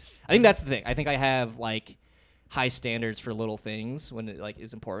perfect. I think that's the thing. I think I have like high standards for little things when it like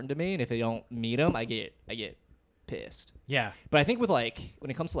is important to me, and if they don't meet them, I get pissed. Yeah. But I think with like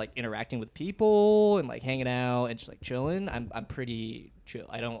when it comes to like interacting with people and like hanging out and just like chilling, I'm pretty chill.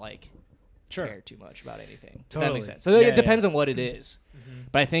 I don't like care too much about anything. Totally. That makes sense. So it depends on what it is. Mm-hmm.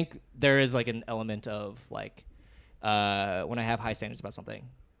 But I think there is like an element of like when I have high standards about something,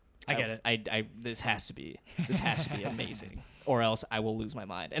 I get it. This has to be amazing, or else I will lose my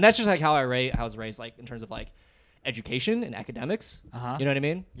mind. And that's just like how I was raised, like in terms of like education and academics. You know what I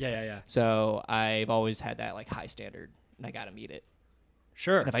mean? Yeah. So I've always had that like high standard, and I gotta meet it.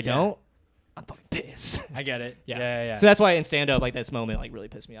 Sure. And if I don't, I'm fucking pissed. I get it. Yeah. Yeah. So that's why in stand up, like this moment, like really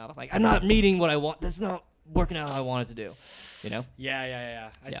pissed me off. Like I'm not meeting what I want. That's not working out how I wanted to do. You know? Yeah.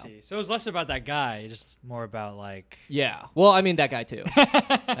 I see. So it was less about that guy, just more about like. Yeah. Well, I mean that guy too.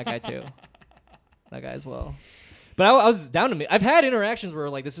 That guy as well. But I was down to me. I've had interactions where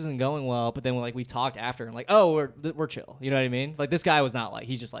like this isn't going well, but then like we talked after and like, oh, we're chill. You know what I mean? Like this guy was not like,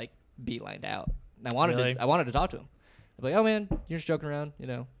 he's just like beelined out. And I wanted to talk to him. I'm like, oh man, you're just joking around. You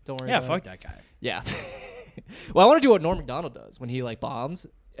know, don't worry. Yeah, about fuck it. that guy. Yeah. Well, I want to do what Norm Macdonald does when he like bombs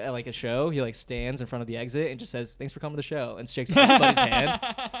at like a show. He like stands in front of the exit and just says, "Thanks for coming to the show," and shakes everybody's hand.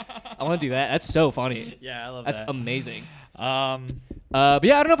 I want to do that. That's so funny. Yeah, I love That's that. amazing. Um, But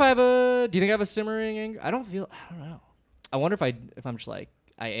yeah, I don't know if I have a. Do you think I have a simmering anger? I don't know. I wonder if I'm just like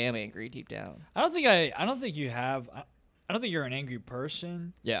I am angry deep down. I don't think you have. I don't think you're an angry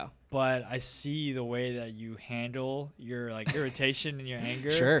person. Yeah. But I see the way that you handle your like irritation and your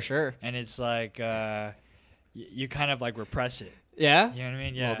anger. Sure. And it's like you kind of like repress it. Yeah. You know what I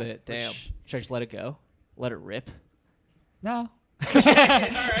mean? A Yeah. little bit. Damn. Should I just let it go? Let it rip? No.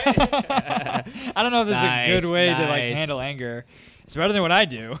 I don't know if there's a good way to like handle anger. It's better than what I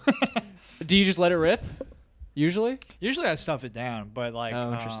do. Do you just let it rip? Usually? Usually I stuff it down, but like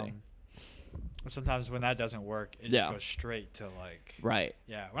interesting. Sometimes when that doesn't work, it just goes straight to like right.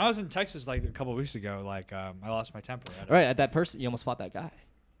 Yeah. When I was in Texas like a couple of weeks ago, like I lost my temper. Right, at that person you almost fought that guy.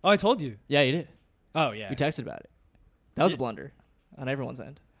 Oh, I told you. Yeah, you did. Oh yeah. You texted about it. That was a blunder on everyone's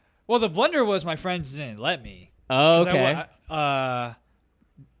end. Well, the blunder was my friends didn't let me. Oh, okay.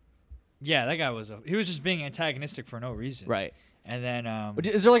 Yeah, that guy he was just being antagonistic for no reason. Right. And then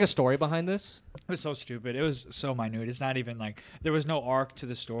is there like a story behind this? It was so stupid. It was so minute. It's not even like there was no arc to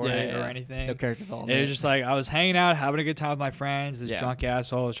the story or anything. No character development. It was just like I was hanging out, having a good time with my friends. This drunk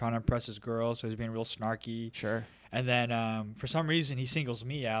asshole was trying to impress his girl, so he was being real snarky. Sure. And then for some reason he singles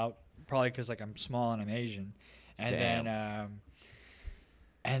me out, probably because like I'm small and I'm Asian. And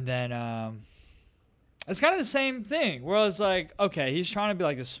then it's kind of the same thing where I was like, okay, he's trying to be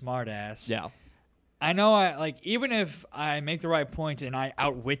like a smart ass. Yeah. I know even if I make the right point and I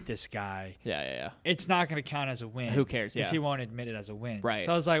outwit this guy, it's not going to count as a win. Who cares? Because he won't admit it as a win. Right.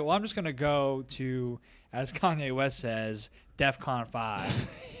 So I was like, well, I'm just going to go to, as Kanye West says, DEFCON 5.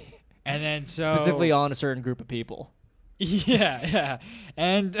 And then specifically on a certain group of people. Yeah.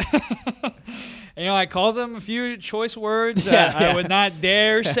 And I called them a few choice words that I would not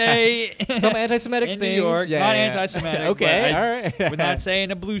dare say. Some anti-Semitic things. New York. Not anti-Semitic. Okay, all right. Would not say in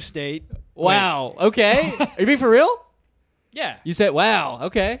a blue state. Wow. Okay. Are you being for real? Yeah. You said, wow.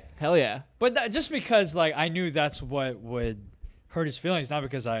 Okay. Hell yeah. But just because like I knew that's what would hurt his feelings, not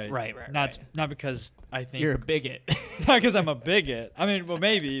because not because I think you're a bigot. Not because I'm a bigot. I mean, well,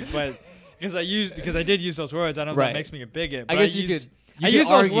 maybe, but because I did use those words. I don't know if that makes me a bigot. But I guess you could. I use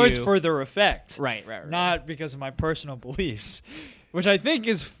those words for their effect. Right. Not because of my personal beliefs, which I think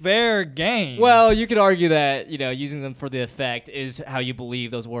is fair game. Well, you could argue that, using them for the effect is how you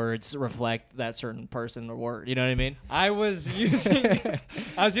believe those words reflect that certain person or word. You know what I mean? I was using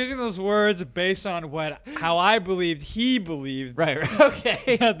those words based on how I believed he believed. Right.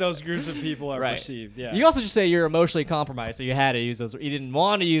 Okay. That those groups of people are perceived. Yeah. You also just say you're emotionally compromised, so you had to use those. You didn't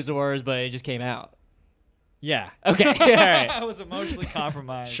want to use the words, but it just came out. Yeah. Okay. All right. I was emotionally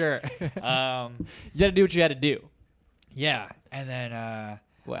compromised. Sure. You had to do what you had to do. Yeah. And then I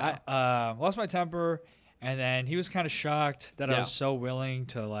lost my temper, and then he was kind of shocked that I was so willing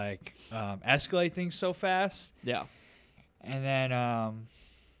to like escalate things so fast. Yeah. And then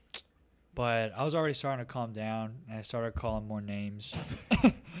but I was already starting to calm down, and I started calling more names.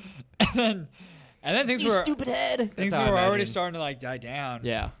 and then things were stupid head. Things were already starting to like die down.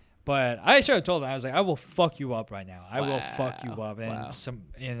 Yeah. But I should have told him. I was like, I will fuck you up right now. I will fuck you up. And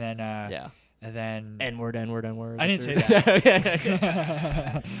And then N-word. I didn't say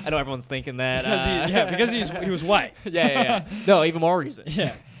that. I know everyone's thinking that. Because he was white. Yeah. No, even more reason.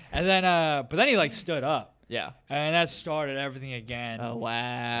 Yeah. And then but then he like stood up. Yeah. And that started everything again. Oh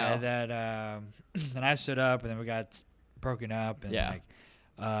wow. And then then I stood up, and then we got broken up, and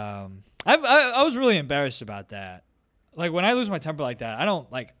I was really embarrassed about that. Like when I lose my temper like that, I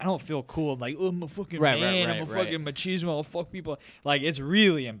don't feel cool. I'm like, oh, I'm a fucking man. I'm a fucking machismo. I'll fuck people. Like it's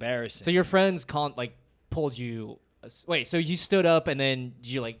really embarrassing. So your friends pulled you. Wait, so you stood up and then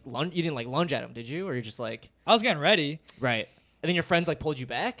did you like lunge? You didn't like lunge at him, did you? Or you're just like I was getting ready. Right. And then your friends like pulled you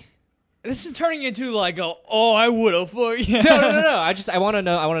back. This is turning into like I would have fucked. No. I want to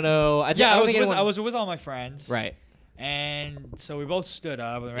know. I was with all my friends. Right. And so we both stood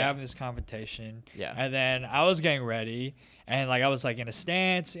up and we were having this confrontation. Yeah. And then I was getting ready and like I was like in a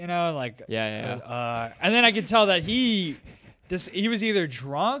stance, like and then I could tell that he was either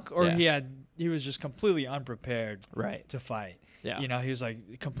drunk or he was just completely unprepared to fight. Yeah. He was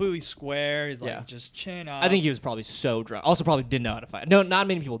like completely square. He's like just chin up. I think he was probably so drunk. Also probably didn't know how to fight. No, not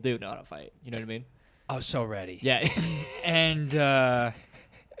many people do know how to fight. You know what I mean? I was so ready. Yeah.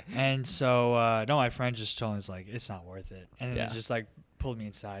 And so my friend just told me, it's like, it's not worth it. And then it just like pulled me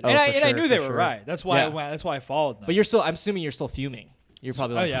inside. Oh, and I knew they were right. That's why that's why I followed them. But I'm assuming you're still fuming. You're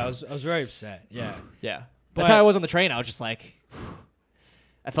probably like, I was very upset. Yeah. Yeah. That's how I was on the train. I was just like,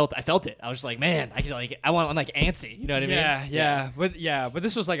 I felt it. I was just like, man, I'm like antsy. You know what I mean? Yeah. But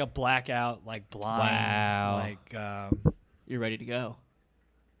this was like a blackout, like blind. Wow. Like, you're ready to go.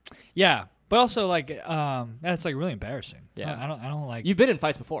 Yeah. But also, like, that's like really embarrassing. Yeah, I don't like. You've been in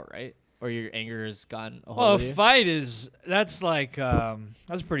fights before, right? Or your anger has gone a hold of you? Fight that's like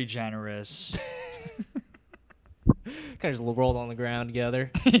that's pretty generous. Kind of just rolled on the ground together.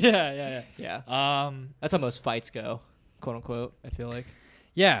 Yeah. That's how most fights go, quote unquote. I feel like.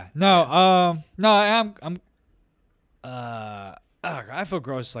 Yeah. No. I'm. I feel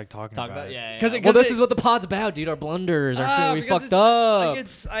gross like talking about it. Yeah. Well, this is what the pod's about, dude. Our blunders, our shit we fucked up.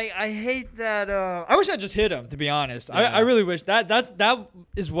 I hate that. I wish I just hit him. To be honest, I really wish that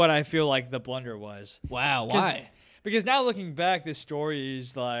is what I feel like the blunder was. Wow. Why? Because now looking back, this story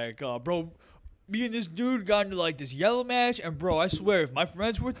is like, bro, me and this dude got into like this yellow match, and bro, I swear, if my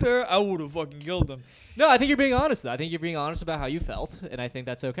friends were there, I would have fucking killed them. No, I think you're being honest though. I think you're being honest about how you felt, and I think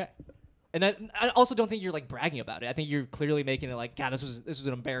that's okay. And I also don't think you're like bragging about it. I think you're clearly making it like, God, this was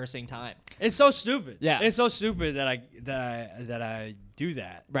an embarrassing time. It's so stupid. Yeah, it's so stupid that I do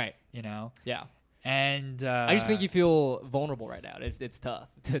that. Right. Yeah. And I just think you feel vulnerable right now. It's tough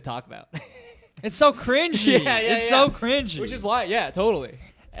to talk about. It's so cringy. It's so cringy. Which is why, totally.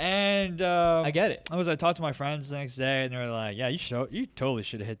 And I get it. I talked to my friends the next day, and they were like, "Yeah, you totally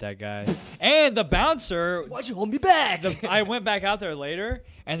should have hit that guy." And the bouncer, why'd you hold me back? I went back out there later,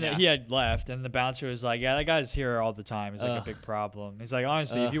 and he had left, and the bouncer was like, "Yeah, that guy's here all the time. It's like a big problem." He's like,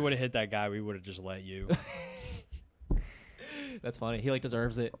 "Honestly, if you would have hit that guy, we would have just let you." That's funny. He like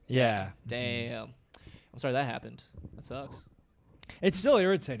deserves it. Yeah. Damn. I'm sorry that happened. That sucks. It's still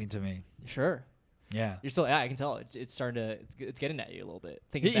irritating to me. Sure. Yeah. You're still. Yeah, I can tell. It's starting to. It's getting at you a little bit.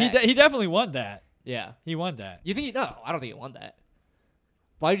 He definitely won that. Yeah. He won that. You think? No, I don't think he won that.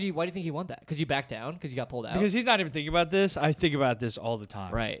 Why do you think he won that? Because you backed down? Because you got pulled out? Because he's not even thinking about this. I think about this all the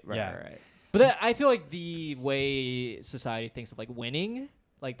time. Right. But I feel like the way society thinks of like winning,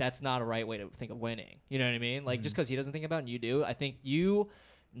 like that's not a right way to think of winning. You know what I mean? Like just because he doesn't think about it and you do, I think you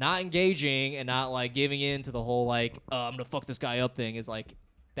not engaging and not like giving in to the whole like I'm gonna fuck this guy up thing is like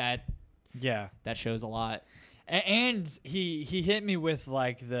that. Yeah, that shows a lot. And he hit me with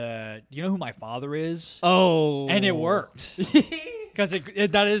like you know who my father is? Oh, and it worked because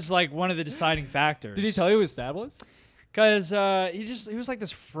that is like one of the deciding factors. Did he tell you who his dad was? Because he was like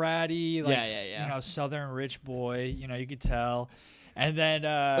this fratty, like Southern rich boy. You could tell. And then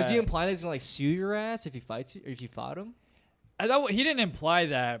was he implying that he's gonna like sue your ass if he fights you or if you fought him? I thought he didn't imply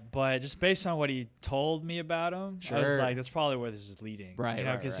that, but just based on what he told me about him, sure. I was like, that's probably where this is leading. Right.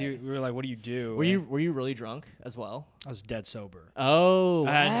 Because we were like, what do you do? Were you really drunk as well? I was dead sober. Oh,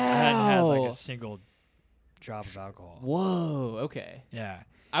 I hadn't had like a single drop of alcohol. Whoa. Okay. Yeah.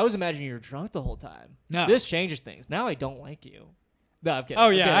 I was imagining you were drunk the whole time. No. This changes things. Now I don't like you. No, I'm kidding. Oh,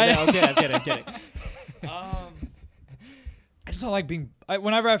 yeah. I'm kidding. I just don't like being.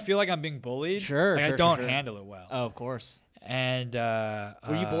 Whenever I feel like I'm being bullied, I don't handle it well. Oh, of course. And were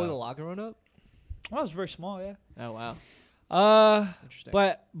you bullied a lot growing up? Well, I was very small, yeah. Oh wow. Interesting.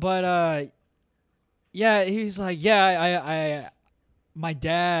 But yeah, he's like, yeah, my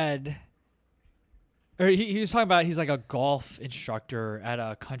dad, or he was talking about he's like a golf instructor at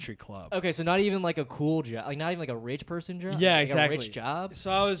a country club. Okay, so not even like a cool job, like not even like a rich person job. Yeah, like exactly. A rich job. So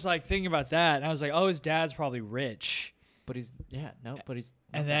I was like thinking about that, and I was like, oh, his dad's probably rich. But he's but he's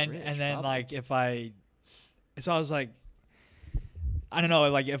and then like if I, so I was like, I don't know,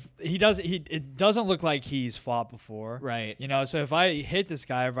 like if it doesn't look like he's fought before, right? So if I hit this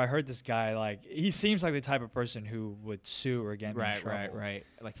guy, if I hurt this guy, like he seems like the type of person who would sue or get me in trouble. Right.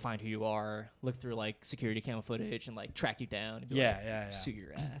 Like find who you are, look through like security camera footage, and like track you down. And be yeah. Sue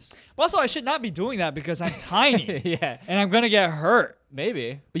your ass. But also, I should not be doing that because I'm tiny. Yeah, and I'm gonna get hurt.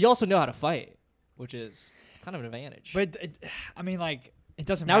 Maybe, but you also know how to fight, which is kind of an advantage. But I mean, like it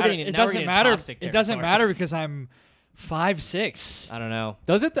doesn't matter. It doesn't matter. It doesn't matter because I'm 5'6". I don't know.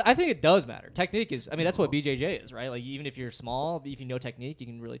 Does it? I think it does matter. Technique is. I mean, that's what BJJ is, right? Like even if you're small, if you know technique, you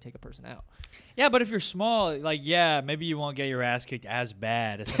can really take a person out. Yeah, but if you're small, like maybe you won't get your ass kicked as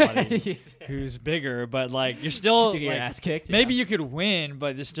bad as somebody who's bigger. But like you're still get your like, ass kicked. Maybe you could win,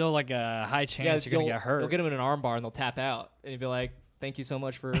 but there's still like a high chance you're gonna get hurt. You'll get them in an arm bar and they'll tap out, and you'll be like, "Thank you so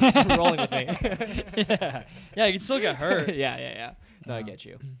much for rolling with me." yeah, you can still get hurt. yeah. No, I get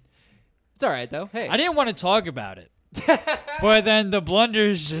you. It's all right though. Hey, I didn't want to talk about it. But then the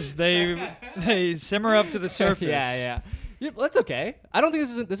blunders just they simmer up to the surface. Yeah, well, that's okay. I don't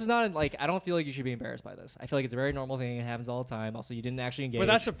think this is not like I don't feel like you should be embarrassed by this. I feel like it's a very normal thing. It happens all the time. Also, you didn't actually engage. But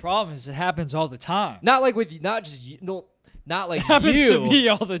that's the problem is it happens all the time. Not like with not just you, no, not like it happens you. to me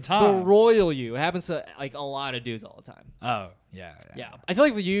all the The time. royal you. It happens to like a lot of dudes all the time. Oh yeah. I feel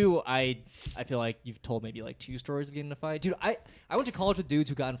like with you, I feel like you've told maybe like 2 stories of getting in a fight. Dude, I went to college with dudes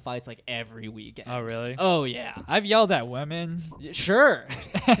who got in fights like every weekend. Oh really? Oh yeah. I've yelled at women. Sure.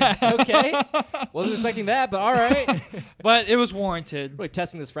 Okay. Wasn't expecting that, but all right. But it was warranted. We're like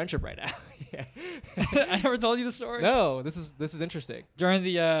testing this friendship right now. Yeah. I never told you the story. No, this is interesting. During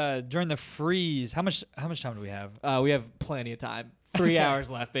the freeze, how much time do we have? We have plenty of time. 3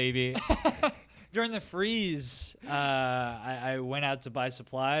 hours left, baby. During the freeze, I went out to buy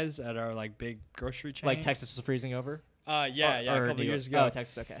supplies at our like big grocery chain. Like Texas was freezing over? A couple New years York. ago. Oh,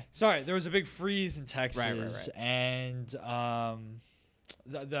 Texas, okay. Sorry, there was a big freeze in Texas, Right. and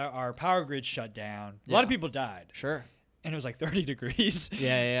our power grid shut down. A lot of people died. Sure. And it was like 30 degrees.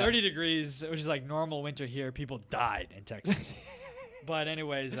 Yeah. 30 degrees, which is like normal winter here. People died in Texas. But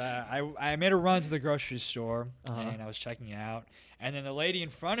anyways, I made a run to the grocery store, and I was checking it out. And then the lady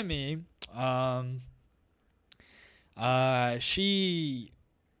in front of me, she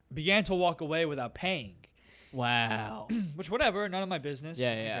began to walk away without paying. Wow. Which, whatever, none of my business. Yeah.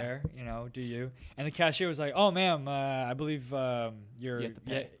 Don't care, do you? And the cashier was like, "Oh, ma'am, I believe you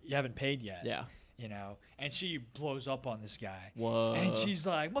haven't paid yet." Yeah. And she blows up on this guy. Whoa. And she's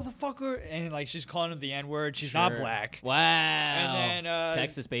like, "Motherfucker," and like she's calling him the N-word. She's not black. Wow. And then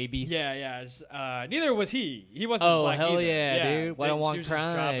Texas, baby. Yeah. Neither was he. He wasn't black hell either. Yeah, dude. Why don't she want was just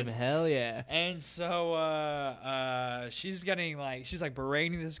crime? dropping. Hell yeah. And so she's getting like, she's like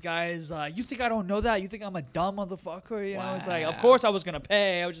berating this guy. Is like, "You think I don't know that? You think I'm a dumb motherfucker?" It's like, of course I was gonna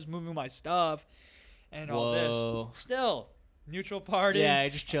pay. I was just moving my stuff and all this. Still, neutral party. Yeah,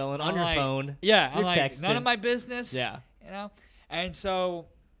 just chilling on your phone. Yeah, You're I'm like, texting. none of my business. Yeah. And so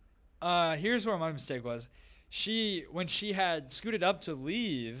here's where my mistake was. When she had scooted up to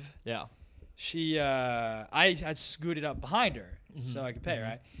leave, Yeah. I had scooted up behind her so I could pay,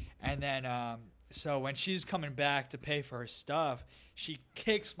 right? And then so when she's coming back to pay for her stuff, she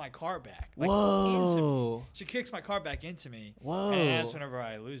kicks my car back. Like, into me. She kicks my car back into me. Whoa. And that's whenever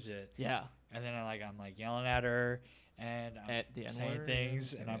I lose it. Yeah. And then I'm like yelling at her and I'm saying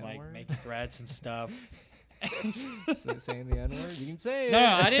things and I'm like making threats and stuff. Saying the N-word? You can say it. No,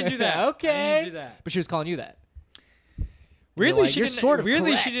 I didn't do that. Okay. I didn't do that. But she was calling you that. Weirdly, like, she "You're didn't. sort of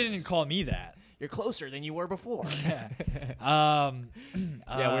weirdly, she correct." didn't call me that. You're closer than you were before. Yeah.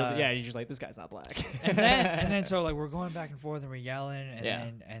 You're just like, this guy's not black. and then so like we're going back and forth and we're yelling and Yeah.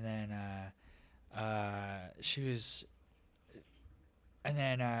 then she was and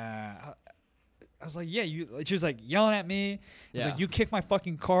then I was like, yeah, she was like yelling at me. She's like, "You kicked my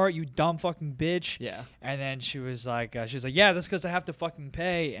fucking car, you dumb fucking bitch." Yeah. And then she was like, "Yeah, that's because I have to fucking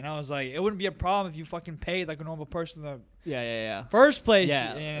pay." And I was like, "It wouldn't be a problem if you fucking paid like a normal person in the Yeah. first place."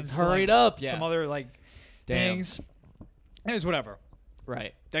 Yeah. And It's it's hurried like up. Yeah. Some other like Damn. things. It was whatever.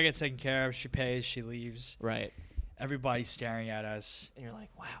 Right. That gets taken care of. She pays. She leaves. Right. Everybody's staring at us. And you're like,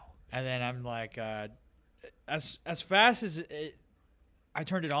 wow. And then I'm like, as fast as I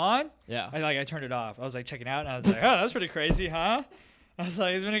turned it on, Yeah. I turned it off. I was like checking out, and I was like, "Oh, that's pretty crazy, huh?" I was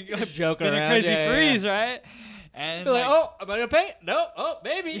like, "It's been Just joking been a around. crazy Yeah, freeze, right?" And You're like, "Oh, am I gonna pay? No. Oh,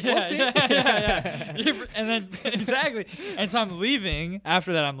 maybe. We'll see." yeah. And then exactly. And so I'm leaving.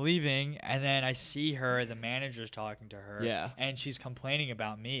 After that, I'm leaving, and then I see her. The manager's talking to her. Yeah. And she's complaining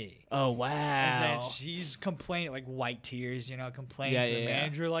about me. Oh wow. And then she's complaining, like white tears, complaining to the Yeah.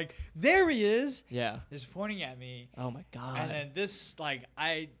 manager, like, "There he is." Yeah. Just pointing at me. Oh my god. And then this, like,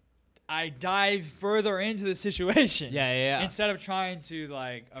 I dive further into the situation. Yeah. Instead of trying to,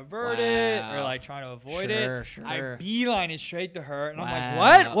 like, avert it or, Wow. like, trying to avoid Sure. I beeline it straight to her. And I'm Wow.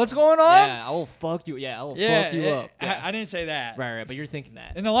 like, "What? What's going on?" Yeah, I will fuck you. Yeah, I will fuck you up. Yeah. I didn't say that. Right, but you're thinking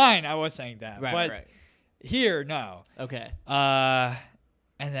that. In the line, I was saying that. Right, but right. here, no. Okay. And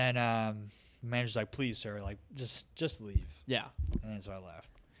then the manager's like, "Please, sir, like, just leave." Yeah. And then so I left.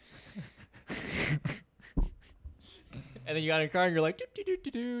 And then you got in your car and you're like,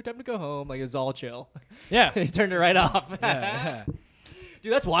 time to go home. Like, it's all chill. Yeah. You turned it right off. Yeah.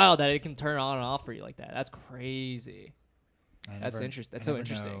 Dude, that's wild that it can turn on and off for you like that. That's crazy. That's interesting. That's so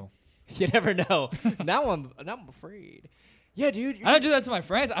interesting. Know. You never know. now I'm afraid. Yeah, dude. I don't do that to my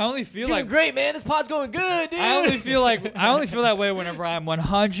friends. I only feel doing like great, man. This pod's going good, dude. I only feel that way whenever I'm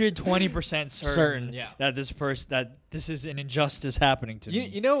 120% certain yeah. that this is an injustice happening to me.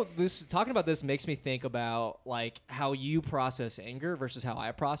 You know, this talking about this makes me think about like how you process anger versus how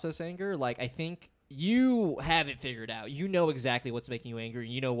I process anger. Like, I think you have it figured out. You know exactly what's making you angry.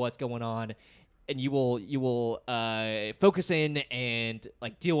 You know what's going on, and you will focus in and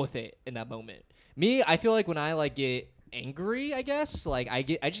like deal with it in that moment. Me, I feel like when I like get angry, I guess, like I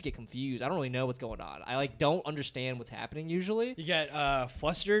just get confused. I don't really know what's going on. I like don't understand what's happening usually. You get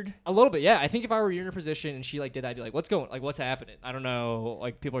flustered a little bit. Yeah, I think if I were in her position and she like did that, I'd be like, what's happening? I don't know.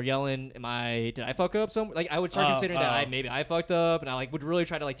 Like, people are yelling. Did I fuck up somewhere? Like, I would start considering that maybe I fucked up, and I like would really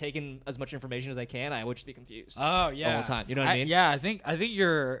try to like take in as much information as I can. I would just be confused. Oh yeah, the whole time. You know what I mean? Yeah, I think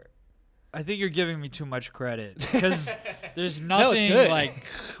you're giving me too much credit because there's nothing like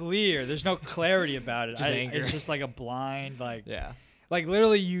clear. There's no clarity about it. Anger. It's just like a blind like yeah. Like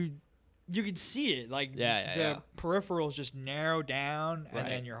literally you can see it like the peripherals just narrow down and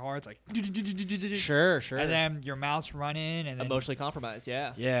then your heart's like sure and then your mouth's running and then emotionally compromised.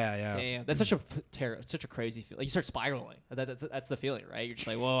 Yeah. Damn, that's such a crazy feeling. Like, you start spiraling. That's the feeling, right? You're just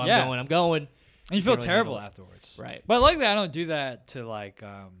like, whoa, I'm going. And you feel terrible afterwards, right? But luckily I don't do that to like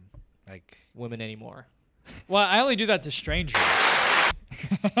women anymore. Well, I only do that to strangers.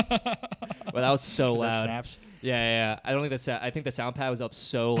 Well, that was so loud. Snaps? Yeah. I don't think I think the sound pad was up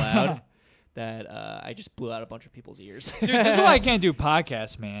so loud that I just blew out a bunch of people's ears. Dude, this is why I can't do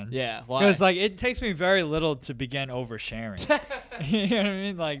podcasts, man. Yeah, why? Because like it takes me very little to begin oversharing. You know what I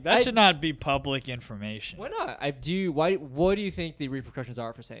mean? Like that should not be public information. Why not? What do you think the repercussions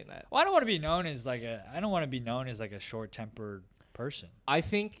are for saying that? Well, I don't want to be known as like a short-tempered person. I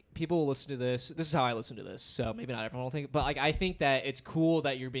think people will listen to this. This is how I listen to this, so maybe not everyone will think. But like, I think that it's cool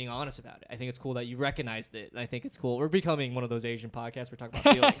that you're being honest about it. I think it's cool that you recognized it, and I think it's cool. We're becoming one of those Asian podcasts. We're talking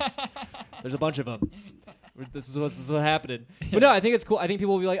about feelings. There's a bunch of them. This is what's happening. But no, I think it's cool. I think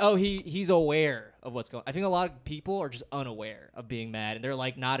people will be like, oh, he's aware of what's going on. I think a lot of people are just unaware of being mad, and they're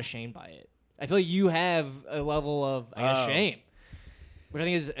like not ashamed by it. I feel like you have a level of shame, which I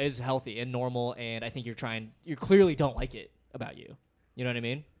think is healthy and normal, and I think you clearly don't like it about you. You know what I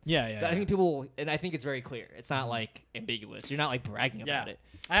mean? Yeah. I think people, and I think it's very clear. It's not like ambiguous. You're not like bragging about it.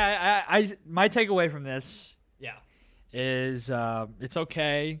 My takeaway from this Yeah. is it's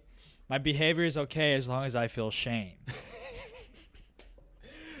okay. My behavior is okay as long as I feel shame.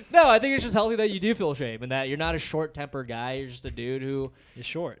 No, I think it's just healthy that you do feel shame and that you're not a short-tempered guy. You're just a dude who is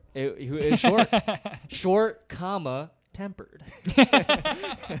short. Who is short. Short, comma, tempered.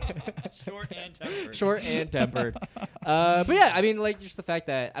 Short and tempered. But yeah, I mean, like, just the fact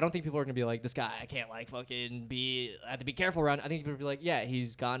that I don't think people are gonna be like, this guy, I can't like fucking I have to be careful around. I think people will be like, yeah,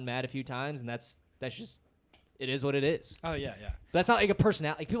 he's gotten mad a few times, and that's just, it is what it is. Oh yeah. But that's not like a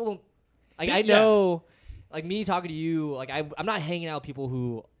personality. Like, people don't, like, I know, like, me talking to you, like, I'm not hanging out with people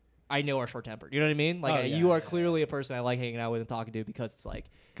who I know are short-tempered. You know what I mean? Like, you are clearly a person I like hanging out with and talking to because it's like,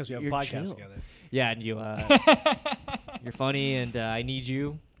 because we have podcasts together. Yeah, and you're funny, and I need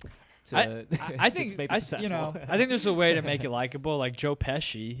you. I think there's a way to make it likable. Like Joe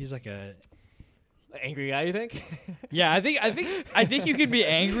Pesci, he's like a angry guy. You think? Yeah, I think you can be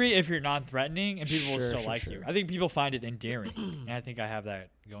angry if you're non-threatening, and people will still like you. I think people find it endearing, and I think I have that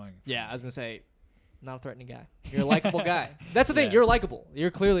going. Yeah, I was gonna say, not a threatening guy. You're a likable guy. That's the thing. Yeah. You're likable.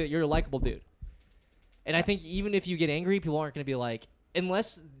 You're a likable dude. And I think even if you get angry, people aren't gonna be like,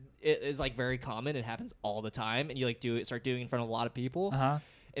 unless it is like very common, it happens all the time, and you like start doing it in front of a lot of people.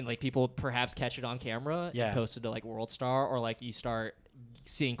 And like people perhaps catch it on camera and post it to like World Star, or like you start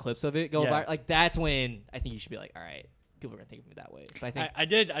seeing clips of it go viral. Like, that's when I think you should be like, all right, people are gonna think of me that way. But I think I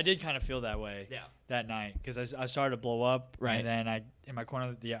did kind of feel that way. That night, because I started to blow up. Right. And then in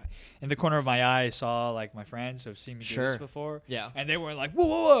the corner of my eye, I saw like my friends who have seen me do this before. Yeah. And they were like,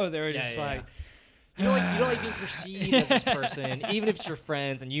 whoa. They were just like. You don't like being perceived as this person, even if it's your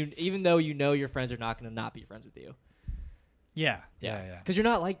friends, and even though you know your friends are not gonna not be friends with you. Yeah. Because you're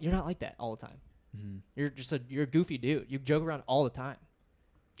not like that all the time. Mm-hmm. You're just you're a goofy dude. You joke around all the time.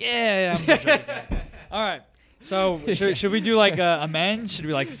 Yeah. All right. So should we do like amends? Should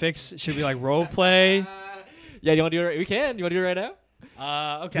we like fix? Should we like role play? Yeah. You want to do it? We can. You want to do it right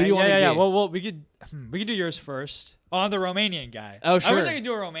now? Okay. Yeah. Well, we could do yours first. Oh, I'm the Romanian guy. Oh, sure. I wish I could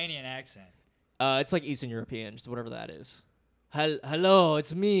do a Romanian accent. It's like Eastern European, just whatever that is. Hello,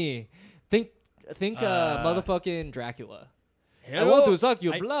 it's me. Think motherfucking Dracula. I want to suck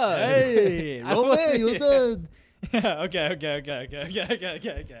your blood. Hey, Romeo, done. Okay.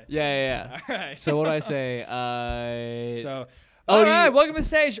 Yeah. All right. So what do I say? All right. Welcome to the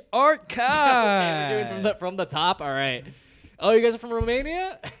stage, Art Kai. We're doing from the top. All right. Oh, you guys are from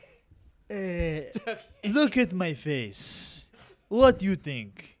Romania? Look at my face. What do you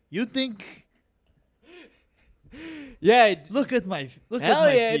think? You think? Yeah. Look at my Hell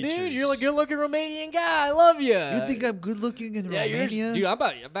yeah, features. dude! You're a good-looking Romanian guy. I love you. You think I'm good looking in Romania? Dude. I'm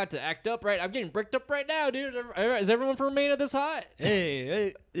about to act up right. I'm getting bricked up right now, dude. Is everyone from Romania this hot?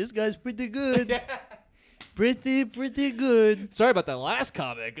 Hey, this guy's pretty good. Pretty good. Sorry about that last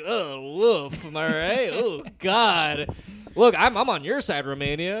comic. Oh, woof. Am I right? Oh God. Look, I'm on your side,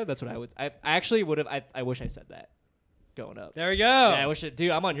 Romania. That's what I would. I actually would have. I wish I said that. Going up. There we go. Yeah, I wish it.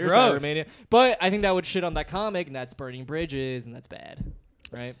 Dude, I'm on your side, Romania. But I think that would shit on that comic, and that's burning bridges, and that's bad,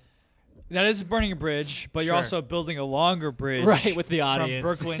 right? That is burning a bridge, but you're also building a longer bridge, right, with the audience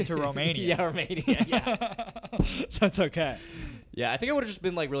from Brooklyn to Romania. Yeah, Romania. Yeah. So it's okay. Yeah, I think it would have just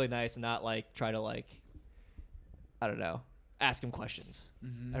been like really nice and not like try to like, I don't know, ask him questions.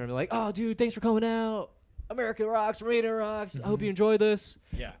 I don't know, like, oh, dude, thanks for coming out. America rocks, Romania rocks. I hope you enjoy this.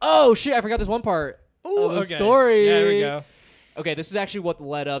 Yeah. Oh shit, I forgot this one part. Ooh, the story. Yeah, there we go. Okay, this is actually what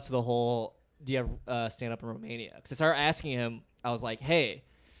led up to the whole do you have stand up in Romania? Because I started asking him. I was like, hey,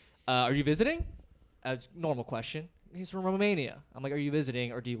 are you visiting? Normal question. He's from Romania. I'm like, are you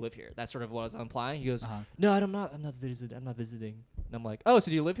visiting or do you live here? That's sort of what I was implying. He goes, no, I'm not visiting. I'm not visiting. And I'm like, oh, so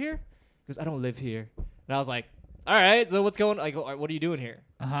do you live here? He goes, I don't live here. And I was like, all right, so what's going? Like, what are you doing here?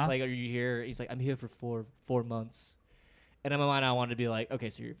 Like, are you here? He's like, I'm here for four months. And in my mind, I wanted to be like, okay,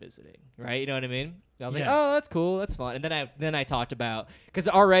 so you're visiting, right? You know what I mean? And I was like, oh, that's cool, that's fun. And then I talked about because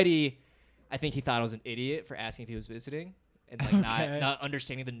already, I think he thought I was an idiot for asking if he was visiting and like not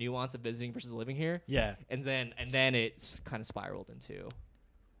understanding the nuance of visiting versus living here. Yeah. And then it's kind of spiraled into.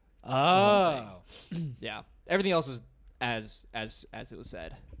 Yeah. Everything else is as it was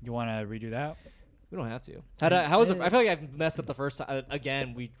said. You want to redo that? We don't have to. How was I feel like I messed up the first time.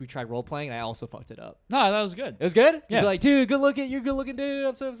 Again, we tried role playing and I also fucked it up. No, that was good. It was good? Yeah. Be like, dude, good looking. You're good looking, dude.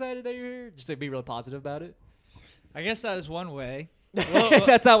 I'm so excited that you're here. Just like be real positive about it. I guess that is one way.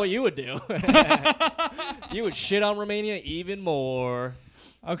 That's not what you would do. You would shit on Romania even more.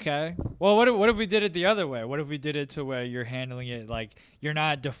 Okay. Well, what if we did it the other way? What if we did it to where you're handling it like you're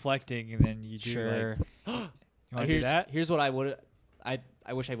not deflecting and then you do Sure. like you want to do that? Here's what I would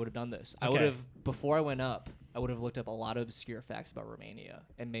I wish I would have done this. Okay. I would have before I went up, I would have looked up a lot of obscure facts about Romania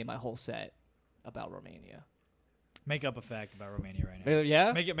and made my whole set about Romania. Make up a fact about Romania right now.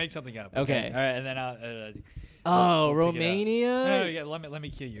 Yeah? Make something up. Okay. All right, and then I'll we'll Romania? No, yeah, let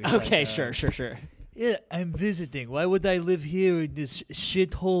me cue you. It's Okay, like, sure. Yeah, I'm visiting. Why would I live here in this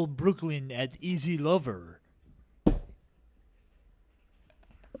shithole Brooklyn at Easy Lover?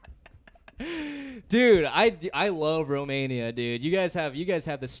 Dude, I love Romania, dude. You guys have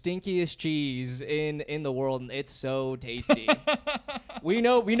the stinkiest cheese in the world, and it's so tasty. we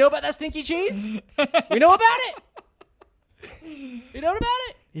know about that stinky cheese. We know about it. You know about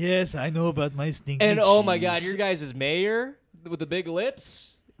it? Yes, I know about my stinky And cheese. oh my God, your guys' mayor with the big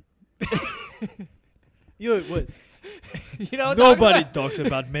lips. Yo, what? You know what I'm talking Nobody about? talks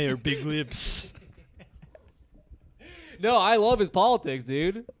about Mayor Big Lips. No, I love his politics,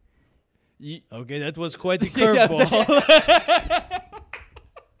 dude. Okay, that was quite a Yeah, curveball.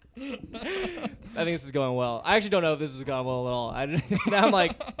 I think this is going well. I actually don't know if this is going well at all. Now I'm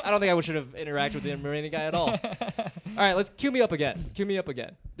like, I don't think I should have interacted with the Romanian guy at all. All right, let's cue me up again. Be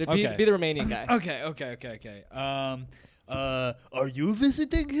the Romanian guy. Okay. Are you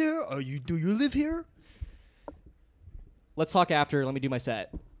visiting here? Do you live here? Let's talk after. Let me do my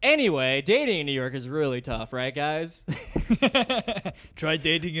set. Anyway, dating in New York is really tough, right, guys? Try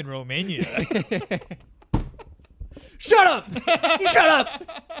dating in Romania. Shut up! You shut up!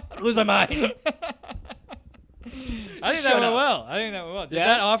 I lose my mind. I think that went well. Did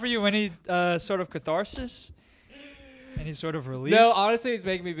that offer you any sort of catharsis? Any sort of relief? No, honestly, it's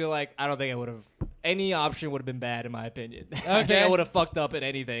making me be like, I don't think I would have. Any option would have been bad, in my opinion. I think I would have fucked up at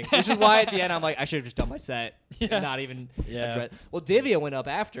anything. Which is why at the end I'm like, I should have just done my set. And not even address. Well, Divya went up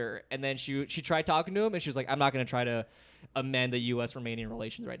after, and then she tried talking to him, and she was like, I'm not going to try to amend the U.S.-Romanian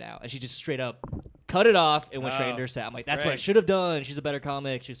relations right now. And she just straight up cut it off and went straight into her set. I'm like, that's what I should have done. She's a better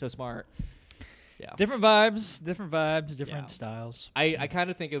comic. She's so smart. Yeah. Different vibes, different styles. I kind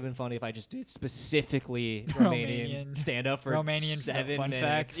of think it would have been funny if I just did specifically Romanian stand-up for Romanian 7 fun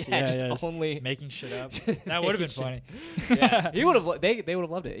minutes. facts. Yeah, only making shit up. That would have been funny. Yeah, he would have. They would have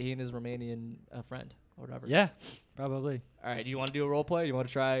loved it. He and his Romanian friend or whatever. Yeah, probably. All right. Do you want to do a role play? Do you want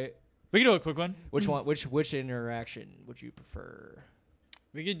to try? We can do a quick one. Which one? Which interaction would you prefer?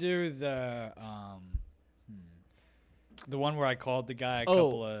 We could do the one where I called the guy a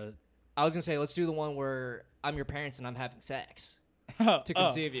couple of. I was gonna say let's do the one where I'm your parents and I'm having sex to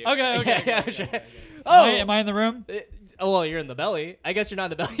conceive you. Okay. Oh, Am I in the room? Well, you're in the belly. I guess you're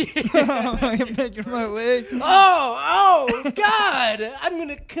not in the belly. I'm making my way. Oh, God! I'm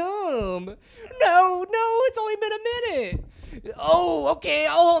gonna come. No, it's only been a minute. Oh, okay.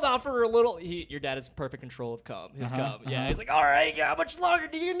 I'll hold out for a little. Your dad is in perfect control of cum. His cum. Yeah, he's like, all right. How much longer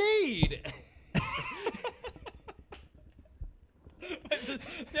do you need?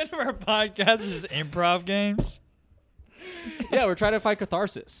 The end of our podcast is just improv games. Yeah, we're trying to find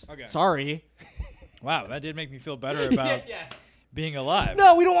catharsis. Okay. Sorry. Wow, that did make me feel better about being alive.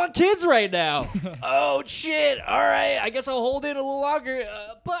 No, we don't want kids right now. Oh, shit. All right. I guess I'll hold in a little longer.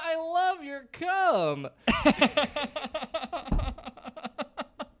 But I love your cum.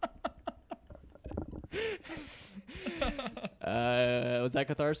 Was that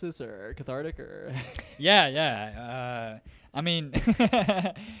catharsis or cathartic or? Yeah. I mean, I'm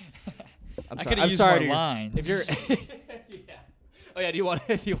I sorry. could I'm use sorry. more lines. If you're, yeah. Oh yeah. Do you want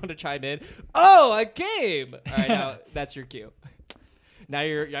to chime in? Oh, a game. All right, now that's your cue. Now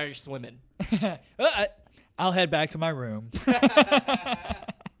you're swimming. I'll head back to my room.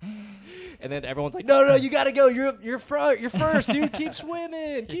 And then everyone's like, no, you gotta go. You're first, dude. Keep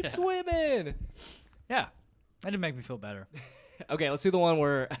swimming. Keep swimming. Yeah, that did make me feel better. Okay, let's do the one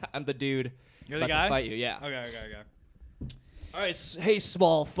where I'm the dude. You're the about guy? to fight you. Yeah. Okay. All right, hey,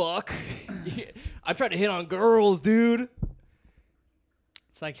 small fuck. I'm trying to hit on girls, dude.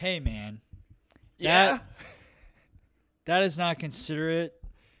 It's like, hey, man. Yeah. That is not considerate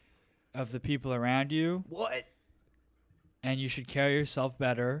of the people around you, What? and you should carry yourself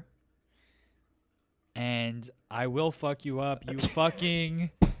better. And I will fuck you up, you fucking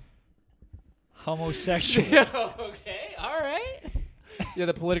homosexual. Okay, all right. Yeah,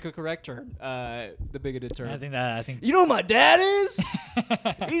 the politically correct term, the bigoted term. I think. You know who my dad is?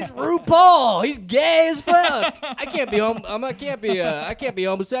 He's RuPaul. He's gay as fuck. I can't be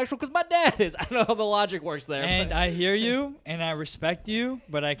homosexual because my dad is. I don't know how the logic works there. And I hear you, and I respect you,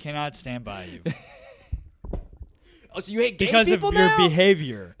 but I cannot stand by you Oh, so you hate gay because of people your now?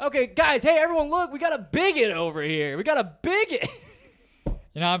 behavior. Okay, guys. Hey, everyone, look. We got a bigot over here. We got a bigot.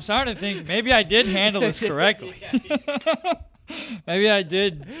 You know, I'm starting to think maybe I did handle this correctly. Maybe I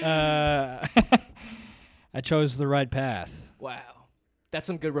did. I chose the right path. Wow. That's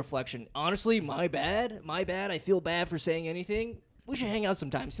some good reflection. Honestly, my bad. I feel bad for saying anything. We should hang out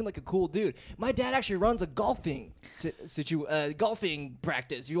sometime. You seem like a cool dude. My dad actually runs a golfing golfing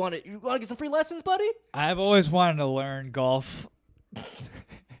practice. You want to get some free lessons, buddy? I've always wanted to learn golf.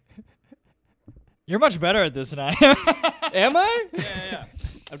 You're much better at this than I am. Am I? Yeah.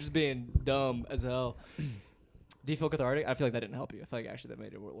 I'm just being dumb as hell. Do you feel cathartic? I feel like that didn't help you. I feel like actually that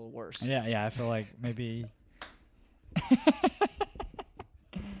made it a little worse. Yeah. I feel like maybe.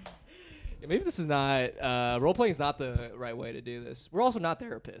 Maybe this is not role playing is not the right way to do this. We're also not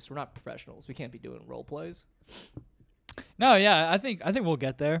therapists. We're not professionals. We can't be doing role plays. No, yeah, I think we'll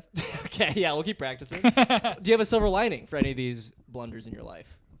get there. Okay, yeah, we'll keep practicing. Do you have a silver lining for any of these blunders in your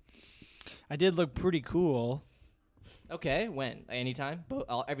life? I did look pretty cool. Okay, when? Anytime?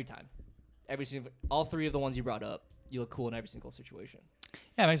 Every time. All three of the ones you brought up, you look cool in every single situation.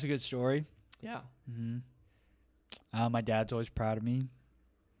 Yeah, it makes a good story. Yeah. Mm-hmm. My dad's always proud of me.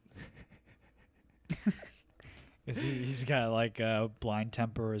 He's got like a blind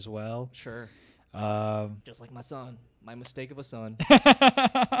temper as well. Sure. Just like my son. My mistake of a son.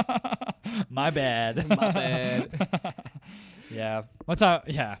 My bad. My bad. Yeah. What's up?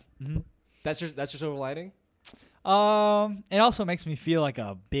 Yeah. Mm-hmm. That's your silver lining? It also makes me feel like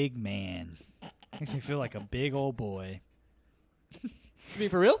a big man. Makes me feel like a big old boy. You mean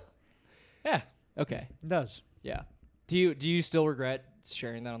for real? Yeah, Okay. it does. Yeah. Do you still regret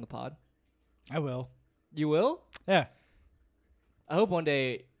sharing that on the pod? I will. You will? Yeah. I hope one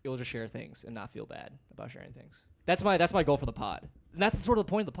day you'll just share things and not feel bad about sharing things. That's my goal for the pod. And that's sort of the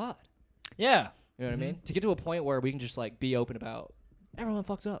point of the pod. Yeah. You know what I mean? To get to a point where we can just like be open about everyone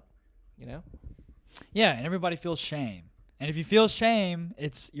fucks up, you know? Yeah, and everybody feels shame. And if you feel shame,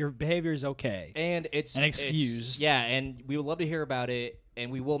 it's your behavior is okay. And it's And excused. Yeah, and we would love to hear about it,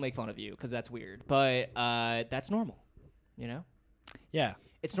 and we will make fun of you because that's weird. But that's normal, you know? Yeah.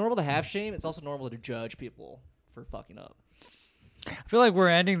 It's normal to have shame. It's also normal to judge people for fucking up. I feel like we're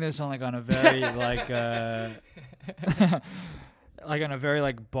ending this on a very like on a very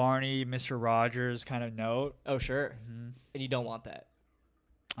like Barney, Mr. Rogers kind of note. Oh, sure. And you don't want that.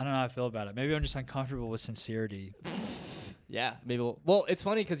 I don't know how I feel about it. Maybe I'm just uncomfortable with sincerity. Yeah, maybe. Well, it's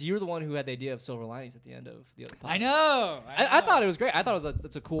funny because you're the one who had the idea of silver linings at the end of the other podcast. I know. I thought it was great. I thought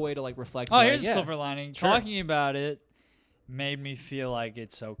it's a cool way to like reflect. Oh, like, here's yeah, a silver lining. Sure. Talking about it made me feel like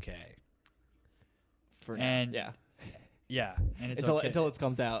it's okay. for now. And Yeah, Yeah, and it's until okay. until it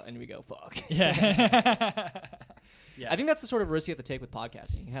comes out and we go fuck. Yeah. Yeah. I think that's the sort of risk you have to take with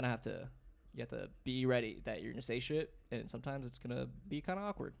podcasting. You kind of have to be ready that you're gonna say shit, and sometimes it's gonna be kind of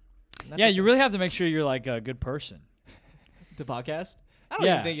awkward. And that's Yeah, okay. you really have to make sure you're like a good person. to podcast. I don't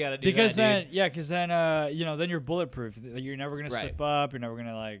Yeah, even think you gotta do because that, then then you're bulletproof. You're never gonna Right. slip up. You're never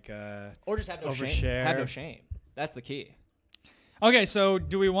gonna like. or just have no shame. overshare. Have no shame. That's the key. Okay, so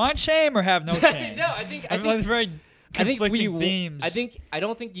do we want shame or have no shame? No, I think feel like very conflicting we themes. I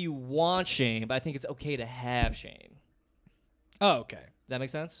don't think you want shame, but I think it's okay to have shame. Oh, okay. Does that make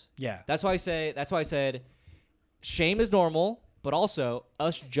sense? Yeah. That's why I said shame is normal, but also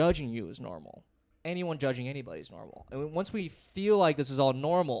us judging you is normal. Anyone judging anybody is normal. And once we feel like this is all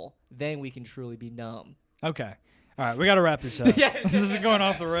normal, then we can truly be numb. Okay. All right, we got to wrap this up. Yeah. This is going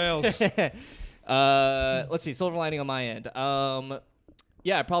off the rails. Let's see. Silver lining on my end.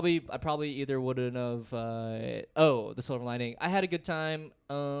 Yeah, I probably either wouldn't have. The silver lining. I had a good time.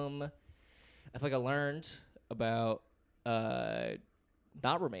 I feel like I learned about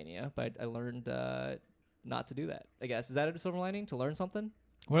not Romania, but I learned not to do that. I guess is that a silver lining to learn something?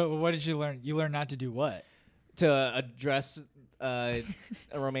 What did you learn? You learned not to do what? To address a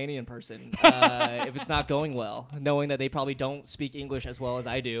Romanian person if it's not going well, knowing that they probably don't speak English as well as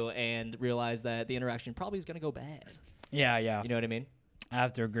I do, and realize that the interaction probably is going to go bad. Yeah. You know what I mean? I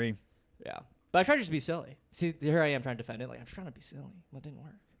have to agree. Yeah. But I tried to just be silly. See, here I am trying to defend it. Like, I'm trying to be silly. Well, it didn't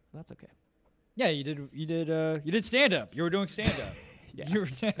work. But that's okay. Yeah, you did stand up. You were doing stand up. Yeah. You were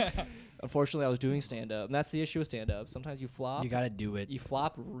Unfortunately, I was doing stand-up, and that's the issue with stand-up. Sometimes you flop. You got to do it. You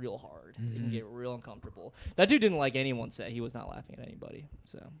flop real hard. You can get real uncomfortable. That dude didn't like anyone say. He was not laughing at anybody.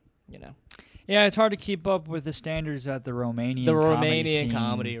 So, you know. Yeah, it's hard to keep up with the standards that the Romanian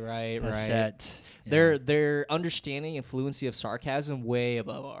comedy, right. set. Their understanding and fluency of sarcasm way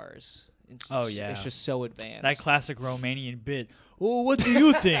above ours. It's just, yeah. It's just so advanced. That classic Romanian bit. Oh, what do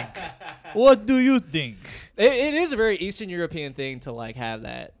you think? What do you think? It is a very Eastern European thing to like have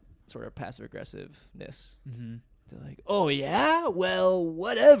that sort of passive aggressiveness. Mm-hmm. To like, oh yeah, well,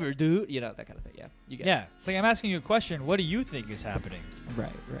 whatever, dude. You know, that kind of thing. Yeah, you get Yeah, it's like I'm asking you a question. What do you think is happening? it.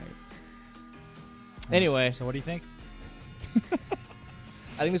 Right. Anyway, So what do you think?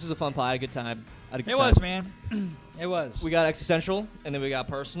 I think this was a fun pod. I had a good time. It was, man. It was. We got existential, and then we got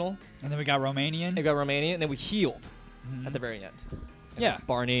personal, And then we got Romanian. and we got Romanian, and then we healed at the very end. And Yeah. it's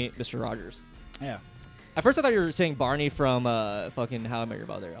Barney, Mr. Rogers. Yeah. At first, I thought you were saying Barney from fucking How I Met Your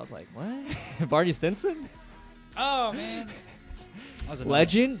Mother. I was like, what? Barney Stinson? Oh man. That was another-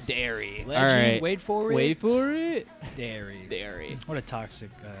 Legendary. Legend. All right. Wait for it. Wait for it. Dairy. What a toxic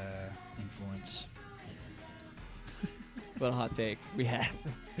influence. What a hot take we have.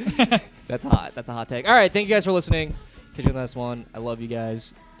 That's hot. That's a hot take. All right. Thank you guys for listening. Catch you on the next one. I love you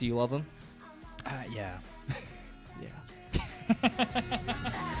guys. Do you love them? Yeah. Yeah.